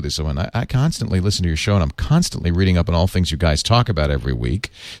your help with this one. I constantly listen to your show, and I'm constantly reading up on all things you guys talk about every week.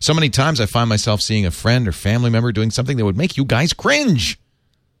 So many times I find myself seeing a friend or family member doing something that would make you guys cringe.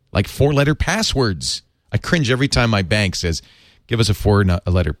 Like 4-letter passwords. I cringe every time my bank says, give us a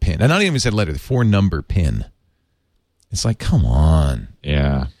 4-letter PIN. And I don't even say letter, the 4-number PIN. It's like, come on.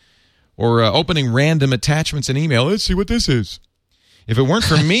 Yeah. Or opening random attachments in email. Let's see what this is. If it weren't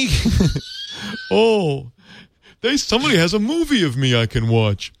for me, somebody has a movie of me I can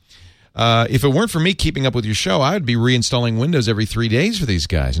watch. If it weren't for me keeping up with your show, I would be reinstalling Windows every 3 days for these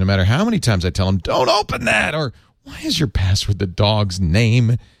guys. No matter how many times I tell them, don't open that, or why is your password the dog's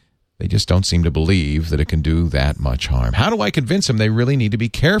name? They just don't seem to believe that it can do that much harm. How do I convince them they really need to be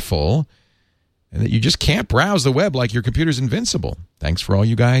careful and that you just can't browse the web like your computer's invincible? Thanks for all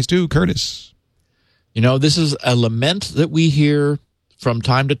you guys do, Curtis. This is a lament that we hear from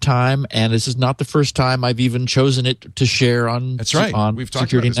time to time, and this is not the first time I've even chosen it to share on. That's right. On We've talked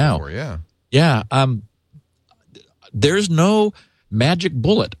Security about this Now. before, yeah. Yeah. There's no magic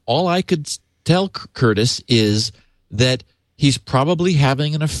bullet. All I could tell Curtis is that he's probably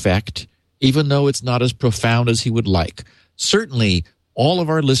having an effect, even though it's not as profound as he would like. Certainly, all of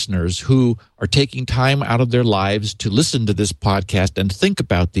our listeners who are taking time out of their lives to listen to this podcast and think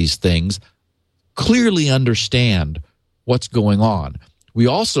about these things clearly understand what's going on. We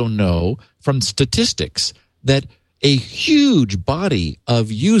also know from statistics that a huge body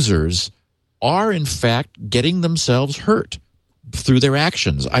of users are, in fact, getting themselves hurt through their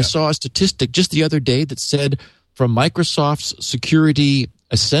actions. Yeah. I saw a statistic just the other day that said from Microsoft's Security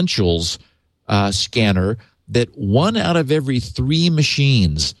Essentials scanner that 1 out of every 3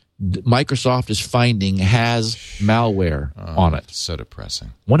 machines Microsoft is finding has malware on it. So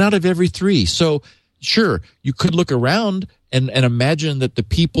depressing. 1 out of every 3. So, sure, you could look around and imagine that the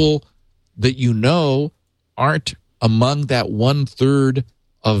people that you know aren't among that 1/3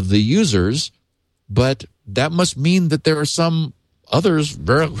 of the users, but that must mean that there are some others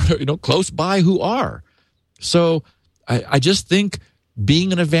very close by who are. So I just think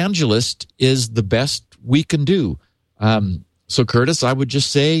being an evangelist is the best we can do. So Curtis, I would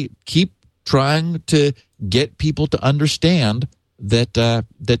just say keep trying to get people to understand that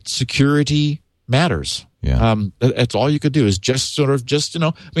that security matters. Yeah. That's all you could do is just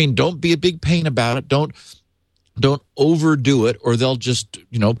don't be a big pain about it. Don't overdo it, or they'll just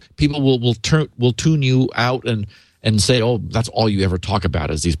people will tune you out and say, oh, that's all you ever talk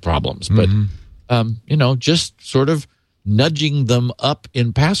about is these problems. But just sort of nudging them up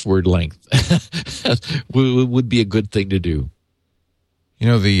in password length would be a good thing to do.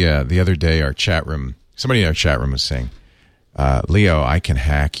 The other day, somebody in our chat room was saying, Leo, I can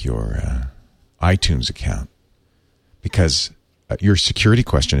hack your iTunes account because your security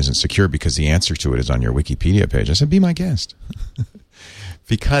question isn't secure because the answer to it is on your Wikipedia page. I said, be my guest.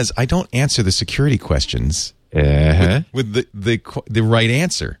 Because I don't answer the security questions with the right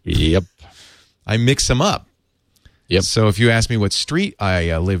answer. Yep. I mix them up. Yep. So if you ask me what street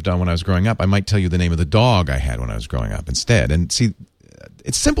I lived on when I was growing up, I might tell you the name of the dog I had when I was growing up instead. And see,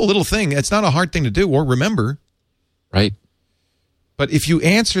 it's a simple little thing. It's not a hard thing to do or remember. Right. But if you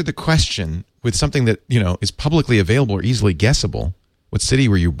answer the question with something that, is publicly available or easily guessable, what city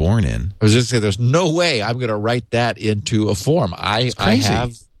were you born in? I was just saying, there's no way I'm going to write that into a form. I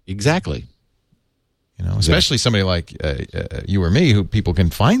have exactly. Especially somebody like you or me, who people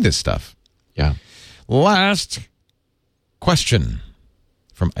can find this stuff. Yeah. Last question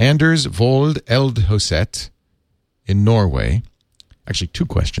from Anders Vold Eldhoset in Norway. Actually, 2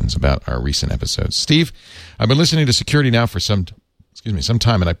 questions about our recent episodes. Steve, I've been listening to Security Now for some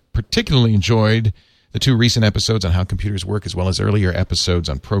time, and I particularly enjoyed the 2 recent episodes on how computers work, as well as earlier episodes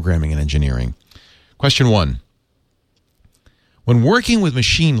on programming and engineering. Question 1. When working with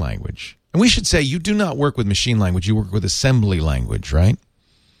machine language, and we should say you do not work with machine language, you work with assembly language, right?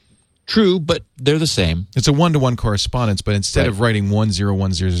 True, but they're the same. It's a one-to-one correspondence, but instead of writing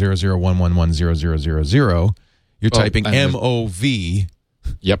 1010011100000, you're typing MOV.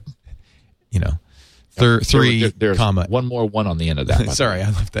 Yep. 3, there's comma. One more 1 on the end of that. Sorry, I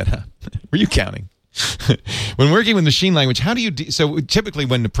left that out. Were you counting? When working with machine language, how do you so typically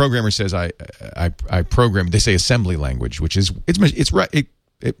when the programmer says I program, they say assembly language, which is it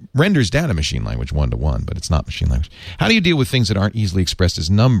renders down a machine language 1-to-1, but it's not machine language. How do you deal with things that aren't easily expressed as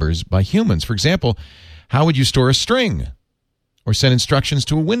numbers by humans? For example, how would you store a string or send instructions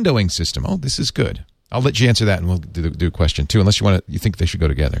to a windowing system? Oh, this is good. I'll let you answer that, and we'll do question 2, unless you think they should go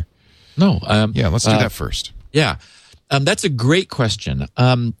together. No. Yeah, let's do that first. Yeah. That's a great question.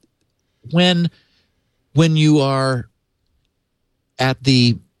 When you are at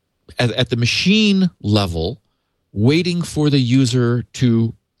the machine level, waiting for the user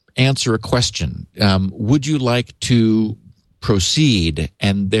to answer a question, would you like to proceed?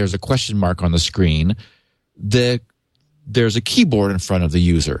 And there's a question mark on the screen. There's a keyboard in front of the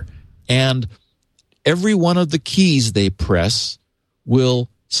user, and every one of the keys they press will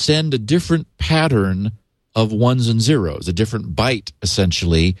send a different pattern of 1s and 0s, a different byte,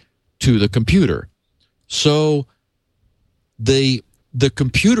 essentially, to the computer. So the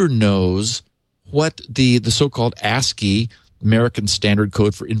computer knows what the so-called ASCII, American Standard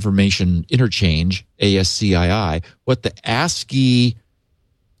Code for Information Interchange, ASCII, what the ASCII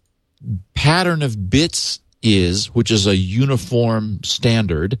pattern of bits is, which is a uniform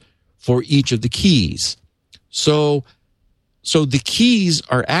standard for each of the keys. So the keys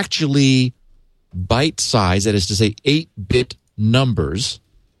are actually byte size, that is to say 8-bit numbers,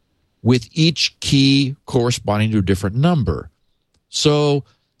 with each key corresponding to a different number. So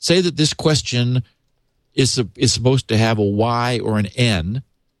say that this question is supposed to have a Y or an N,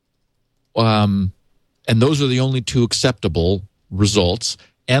 and those are the only 2 acceptable results,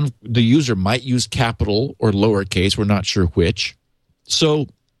 and the user might use capital or lowercase, we're not sure which. So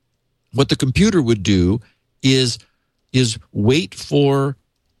what the computer would do is wait for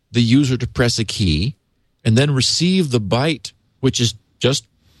the user to press a key and then receive the byte, which is just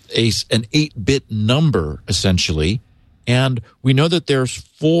an 8-bit number, essentially. And we know that there's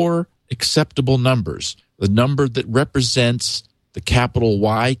 4 acceptable numbers. The number that represents the capital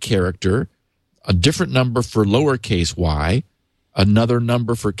Y character, a different number for lowercase y, another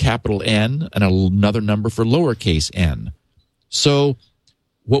number for capital N, and another number for lowercase n. So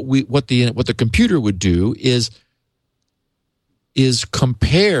what the computer would do is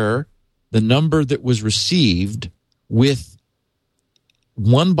compare the number that was received with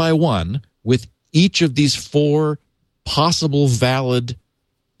one by one with each of these 4 possible valid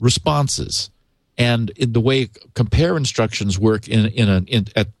responses. And in the way compare instructions work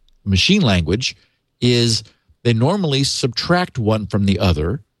at machine language is they normally subtract one from the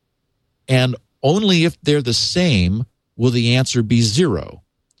other, and only if they're the same will the answer be 0.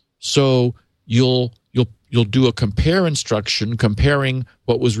 So you'll do a compare instruction comparing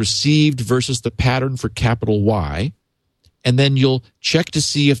what was received versus the pattern for capital Y, and then you'll check to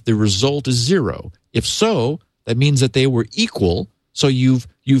see if the result is 0. If so, that means that they were equal, so you've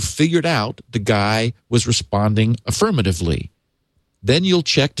figured out the guy was responding affirmatively. Then you'll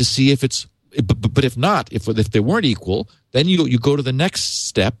check to see if it's, but if not, if they weren't equal, then you go to the next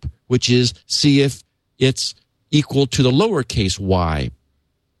step, which is see if it's equal to the lowercase y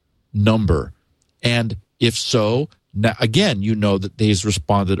number. And if so, now again, you know that they've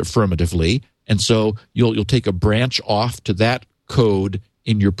responded affirmatively, and so you'll take a branch off to that code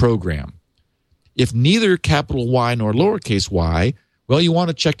in your program. If neither capital Y nor lowercase y, well, you want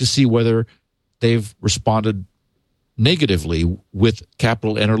to check to see whether they've responded negatively with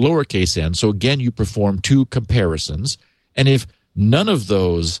capital N or lowercase n. So again, you perform 2 comparisons. And if none of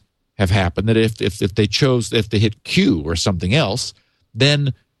those have happened, that if they hit Q or something else,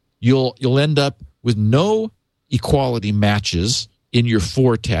 then you'll end up with no equality matches in your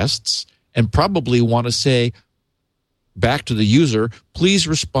 4 tests, and probably want to say, back to the user, please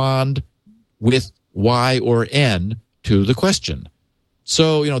respond with Y or N to the question.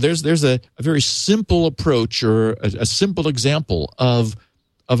 So, there's a very simple approach or a simple example of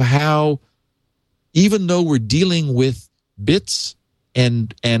how, even though we're dealing with bits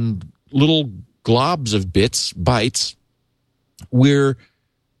and little globs of bytes, where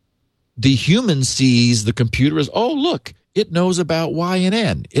the human sees the computer as, oh, look, it knows about Y and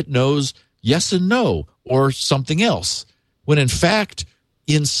N. It knows yes and no or something else. When in fact,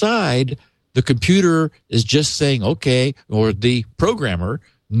 inside, the computer is just saying, okay, or the programmer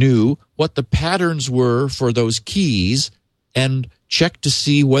knew what the patterns were for those keys and checked to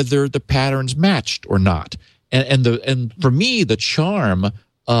see whether the patterns matched or not. And for me, the charm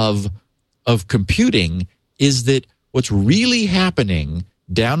of computing is that what's really happening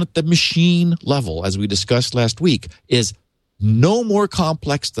down at the machine level, as we discussed last week, is no more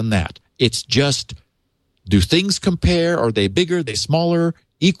complex than that. It's just, do things compare? Are they bigger? Are they smaller?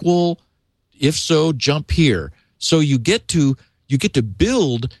 Equal? If so, jump here. So you get to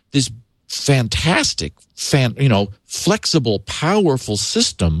build this fantastic, flexible, powerful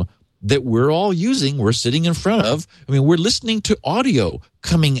system that we're all using. We're sitting in front of. I mean, we're listening to audio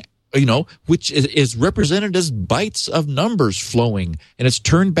coming, which is represented as bytes of numbers flowing, and it's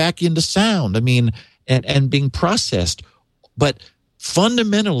turned back into sound. I mean, and being processed. But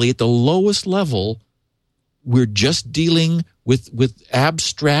fundamentally, at the lowest level, we're just dealing with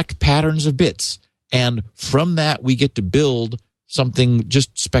abstract patterns of bits. And from that, we get to build something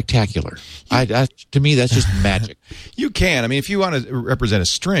just spectacular. To me, that's just magic. You can. I mean, if you want to represent a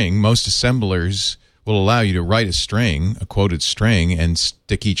string, most assemblers will allow you to write a string, a quoted string, and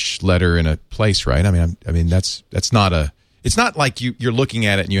stick each letter in a place, right? I mean, that's not a. It's not like you're looking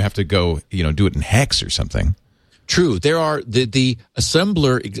at it and you have to go, do it in hex or something. True. There are the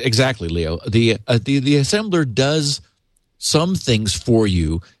assembler, exactly, Leo. The assembler does some things for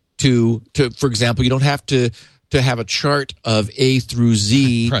you to for example, you don't have to have a chart of A through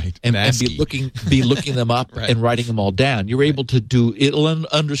Z right, and be looking them up right. And writing them all down. You're able to it'll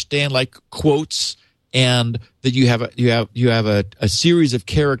understand like quotes, and that you have a series of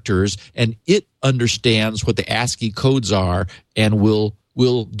characters, and it understands what the ASCII codes are and will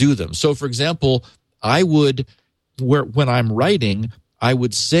do them. So for example, I would, when I'm writing, I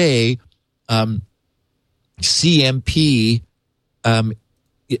would say CMP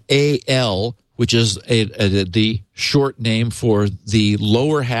AL, which is the short name for the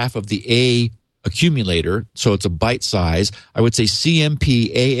lower half of the A accumulator, so it's a byte size. I would say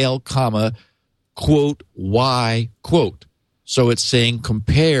CMP AL, comma, quote, Y, quote. So it's saying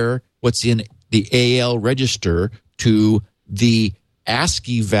compare what's in the AL register to the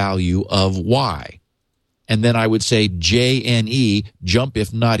ASCII value of Y. And then I would say JNE, jump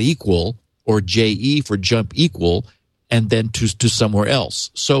if not equal, or JE for jump equal, and then to somewhere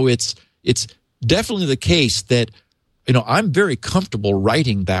else. So it's definitely the case that, I'm very comfortable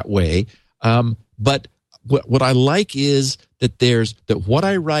writing that way. But what I like is that what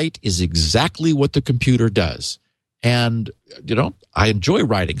I write is exactly what the computer does. And, I enjoy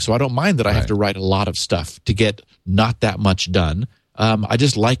writing, so I don't mind that I have to write a lot of stuff to get not that much done. I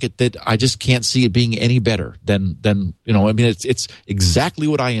just like it that I just can't see it being any better than it's exactly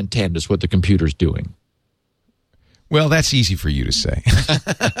what I intend is what the computer's doing. Well, that's easy for you to say.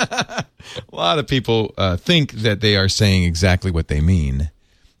 A lot of people think that they are saying exactly what they mean,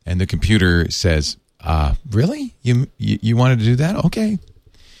 and the computer says, really? You wanted to do that? Okay.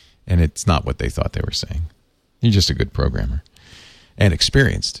 And it's not what they thought they were saying. You're just a good programmer and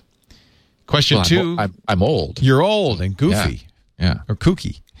experienced. Question 2. I'm old. You're old and goofy. Yeah. Or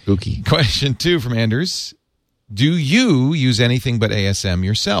kooky. Kooky. Question 2 from Anders. Do you use anything but ASM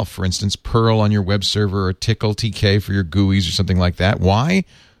yourself? For instance, Perl on your web server or Tickle TK for your GUIs or something like that. Why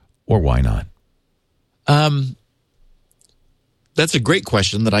or why not? That's a great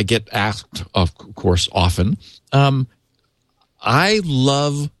question that I get asked, of course, often. I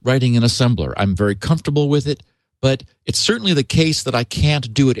love writing in assembler. I'm very comfortable with it, but it's certainly the case that I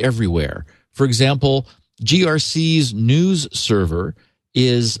can't do it everywhere. For example, GRC's news server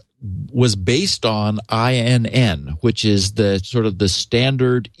was based on INN, which is the sort of the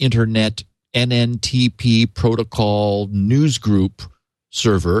standard internet NNTP protocol news group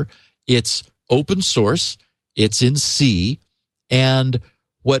server. It's open source. It's in C. And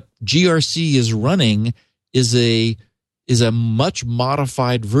what GRC is running is a much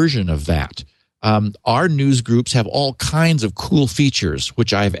modified version of that. Our news groups have all kinds of cool features,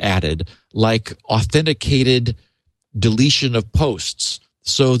 which I've added, like authenticated deletion of posts,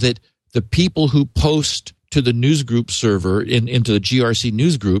 so that the people who post to the news group server into the GRC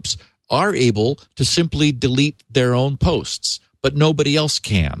news groups are able to simply delete their own posts, but nobody else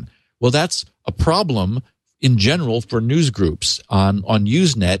can. Well, that's a problem in general for news groups on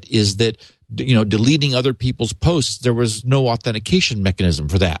Usenet, is that, deleting other people's posts, there was no authentication mechanism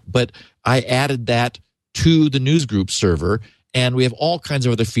for that. But I added that to the news group server, and we have all kinds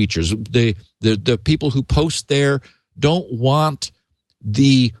of other features. The people who post there don't want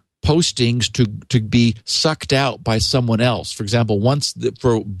the postings to be sucked out by someone else. For example,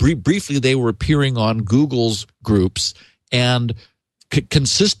 briefly they were appearing on Google's groups, and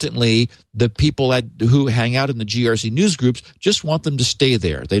consistently the people who hang out in the GRC news groups just want them to stay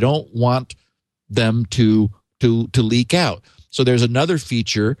there. They don't want them to leak out. So there's another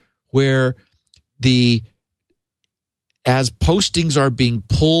feature where as postings are being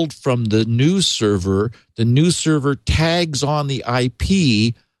pulled from the news server tags on the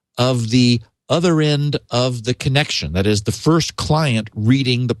IP of the other end of the connection. That is the first client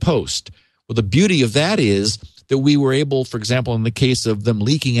reading the post. Well, the beauty of that is that we were able, for example, in the case of them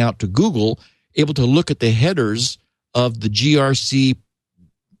leaking out to Google, able to look at the headers of the GRC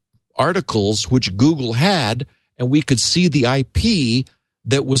articles which Google had, and we could see the IP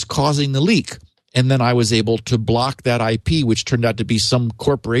that was causing the leak. And then I was able to block that IP, which turned out to be some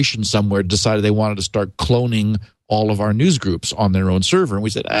corporation somewhere decided they wanted to start cloning all of our news groups on their own server. And we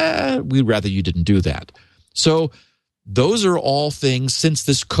said, we'd rather you didn't do that. So those are all things. Since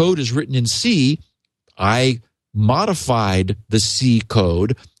this code is written in C, I modified the C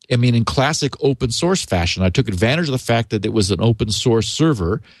code. I mean, in classic open source fashion, I took advantage of the fact that it was an open source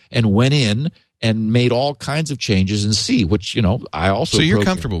server and went in and made all kinds of changes in C, which, I also So you're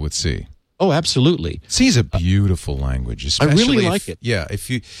comfortable with C? Oh, absolutely. C is a beautiful language. Especially I really like it. Yeah,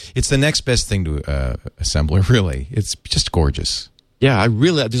 it's the next best thing to assembler, really. It's just gorgeous. Yeah,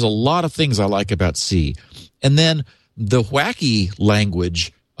 there's a lot of things I like about C. And then the wacky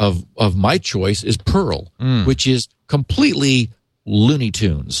language of my choice is Perl, which is completely Looney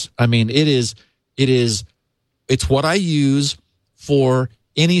Tunes. I mean, it's what I use for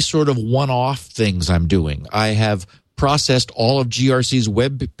any sort of one-off things I'm doing. I have processed all of GRC's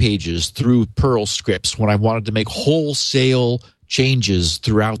web pages through Perl scripts when I wanted to make wholesale changes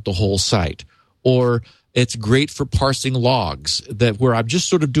throughout the whole site. Or it's great for parsing logs where I'm just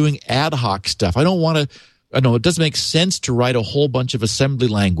sort of doing ad hoc stuff. I know it doesn't make sense to write a whole bunch of assembly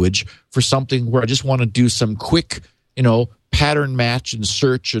language for something where I just want to do some quick, pattern match and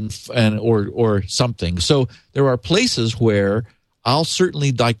search or something. So there are places where I'll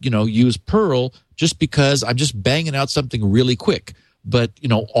certainly use Perl just because I'm just banging out something really quick. But,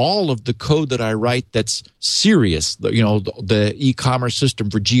 all of the code that I write that's serious, the e-commerce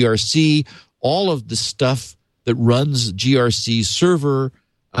system for GRC, all of the stuff that runs GRC's server,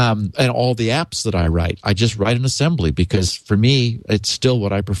 and all the apps that I write, I just write in assembly because for me, it's still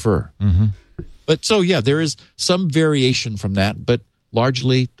what I prefer. Mm-hmm. But so, yeah, there is some variation from that, but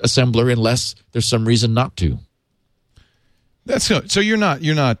largely assembler unless there's some reason not to. That's good. So you're not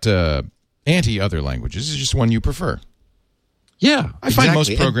anti other languages. It's just one you prefer. Yeah, I find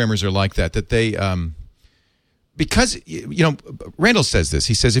most programmers are like that they because Randall says this.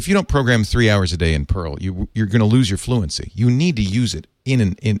 He says if you don't program 3 hours a day in Perl, you're going to lose your fluency. You need to use it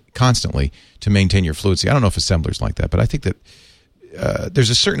in constantly to maintain your fluency. I don't know if assemblers like that, but I think that there's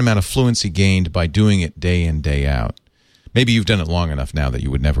a certain amount of fluency gained by doing it day in, day out. Maybe you've done it long enough now that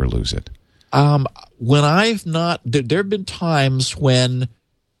you would never lose it. When I've not, there have been times when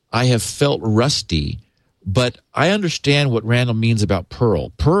I have felt rusty, but I understand what Randall means about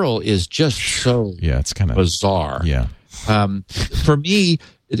Perl. Perl is just so it's kind of bizarre. Yeah. For me,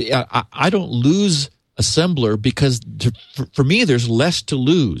 I don't lose assembler because for me, there's less to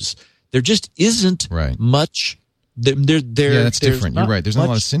lose. There just isn't much. That's different. You're right. There's not a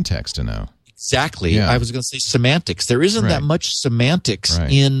lot of syntax to know. Exactly. Yeah. I was going to say semantics. There isn't that much semantics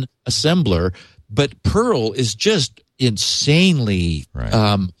in assembler, but Perl is just insanely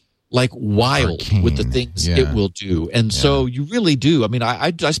wild arcane with the things it will do. And so you really do. I mean,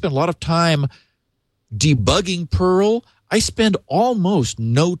 I spend a lot of time debugging Perl. I spend almost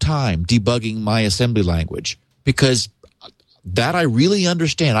no time debugging my assembly language because that I really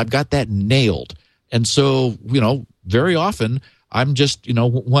understand. I've got that nailed. And so, very often I'm just,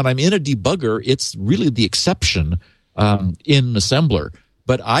 when I'm in a debugger, it's really the exception in assembler.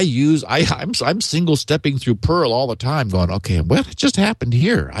 But I'm single stepping through Perl all the time going, okay, what just happened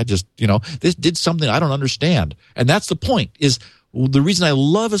here? I just, this did something I don't understand. And that's the point is the reason I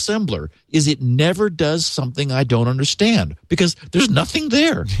love assembler is it never does something I don't understand because there's nothing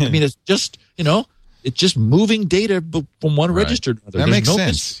there. I mean, it's just, it's just moving data from one register to another. That makes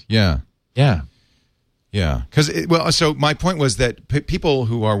sense. Yeah. Yeah. Yeah, so my point was that people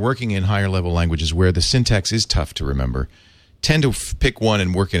who are working in higher level languages where the syntax is tough to remember tend to pick one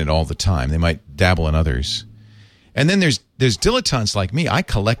and work in it all the time. They might dabble in others. And then there's dilettantes like me. I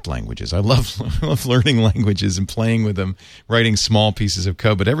collect languages. I love learning languages and playing with them, writing small pieces of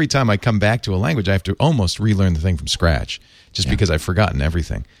code. But every time I come back to a language, I have to almost relearn the thing from scratch just because I've forgotten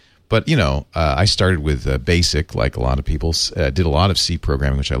everything. But, I started with BASIC, like a lot of people, did a lot of C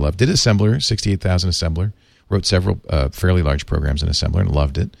programming, which I love. Did assembler, 68,000 assembler. Wrote several fairly large programs in assembler and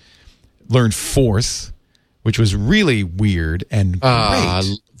loved it. Learned Forth, which was really weird and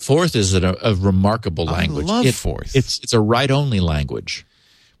great. Forth is a remarkable language. I love Forth. It's a write-only language.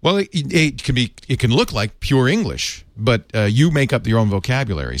 Well, it can look like pure English, but you make up your own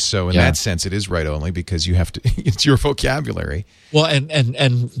vocabulary. So in that sense, it is write-only because you have to. It's your vocabulary. Well,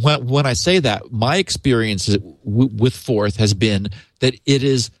 and when I say that, my experience with Forth has been that it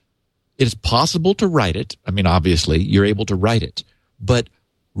is possible to write it. I mean, obviously, you're able to write it, but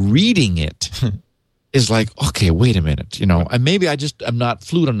reading it is like, okay, wait a minute, and maybe I'm not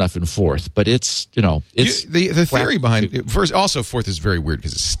fluent enough in Forth, but it's the theory behind it. First, also Forth is very weird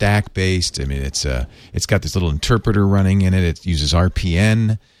because it's stack based. I mean, it's got this little interpreter running in it. It uses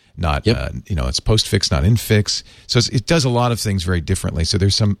RPN, not it's postfix, not infix. So it does a lot of things very differently. So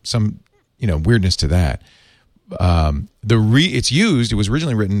there's some weirdness to that. It was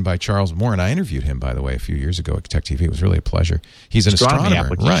originally written by Charles Moore, and I interviewed him, by the way, a few years ago at Tech TV. It was really a pleasure. He's an astronomer,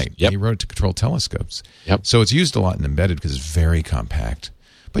 right? Yep. He wrote it to control telescopes. Yep. So it's used a lot in embedded because it's very compact.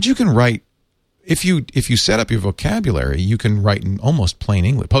 But you can write if you set up your vocabulary, you can write in almost plain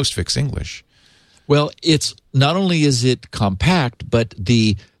English, postfix English. Well, it's not only is it compact, but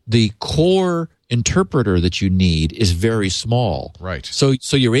the core interpreter that you need is very small. Right. So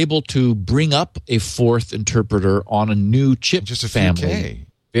you're able to bring up a Forth interpreter on a new chip just a family few K.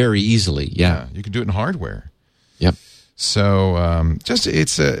 very easily. Yeah. You can do it in hardware. Yep. So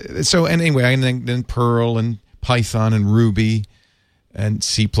anyway, and then Perl and Python and Ruby and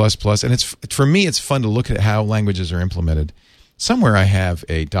C++, and it's for me it's fun to look at how languages are implemented. Somewhere I have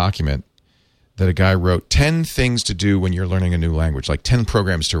a document that a guy wrote 10 things to do when you're learning a new language, like 10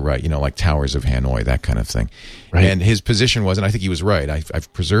 programs to write, like Towers of Hanoi, that kind of thing. Right. And his position was, and I think he was right,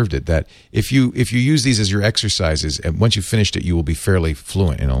 I've preserved it, that if you use these as your exercises, and once you've finished it, you will be fairly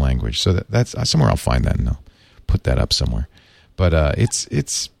fluent in a language. So that's somewhere I'll find that and I'll put that up somewhere. But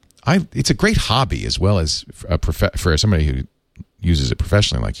it's a great hobby as well as for somebody who uses it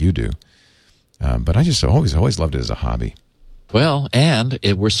professionally like you do. But I just always loved it as a hobby. Well, and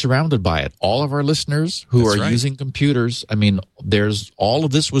we're surrounded by it. All of our listeners who are using computers, I mean, all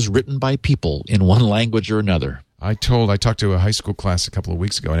of this was written by people in one language or another. I talked to a high school class a couple of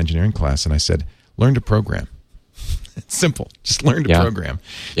weeks ago, an engineering class, and I said, learn to program. It's simple. Just learn to program.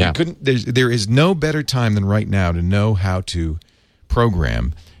 Yeah. There is no better time than right now to know how to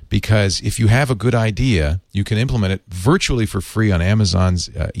program, because if you have a good idea, you can implement it virtually for free on Amazon's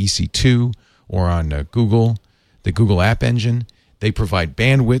EC2 or on Google. The Google App Engine. They provide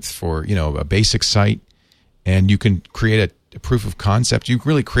bandwidth for a basic site, and you can create a proof of concept. You can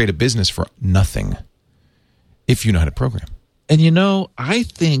really create a business for nothing if you know how to program. And I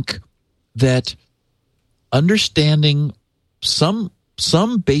think that understanding some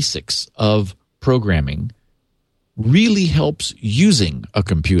basics of programming really helps using a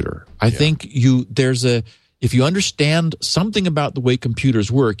computer. I think if you understand something about the way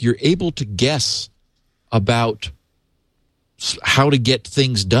computers work, you're able to guess about how to get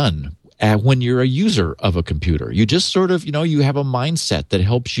things done when you're a user of a computer. You just sort of, you have a mindset that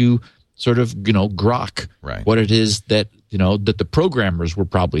helps you sort of, grok what it is that, that the programmers were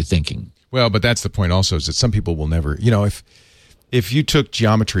probably thinking. Well, but that's the point also, is that some people will never, if you took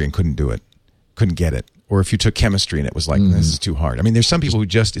geometry and couldn't do it, couldn't get it, or if you took chemistry and it was like, this is too hard. I mean, there's some people who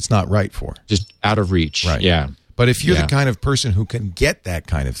it's not right for. Just out of reach. Right. Yeah. But if you're the kind of person who can get that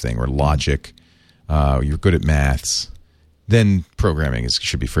kind of thing, or logic, you're good at maths, then programming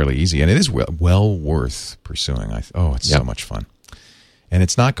should be fairly easy, and it is well worth pursuing. It's so much fun, and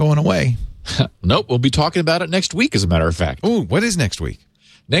it's not going away. Nope, we'll be talking about it next week, as a matter of fact. Oh, what is next week?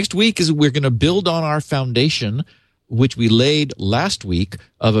 Next week we're going to build on our foundation, which we laid last week,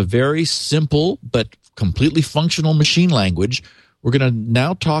 of a very simple but completely functional machine language. We're going to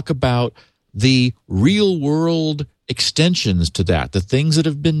now talk about the real-world extensions to that, the things that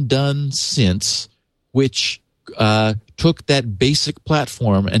have been done since, which took that basic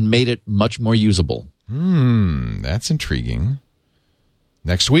platform and made it much more usable. That's intriguing.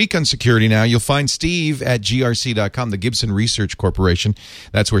 Next week on Security Now, you'll find Steve at grc.com, the Gibson Research Corporation.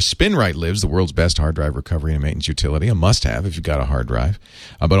 That's where SpinRite lives, the world's best hard drive recovery and maintenance utility, a must-have if you've got a hard drive,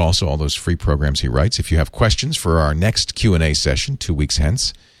 but also all those free programs he writes. If you have questions for our next Q&A session 2 weeks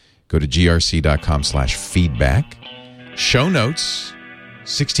hence, go to grc.com/feedback. Show notes,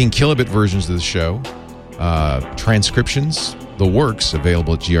 16 kilobit versions of the show, transcriptions, the works,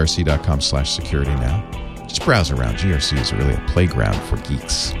 available at grc.com/security now. Just browse around. GRC is really a playground for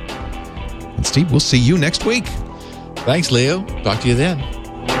geeks. And Steve, we'll see you next week. Thanks, Leo. Talk to you then.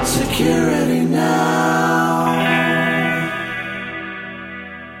 Security Now.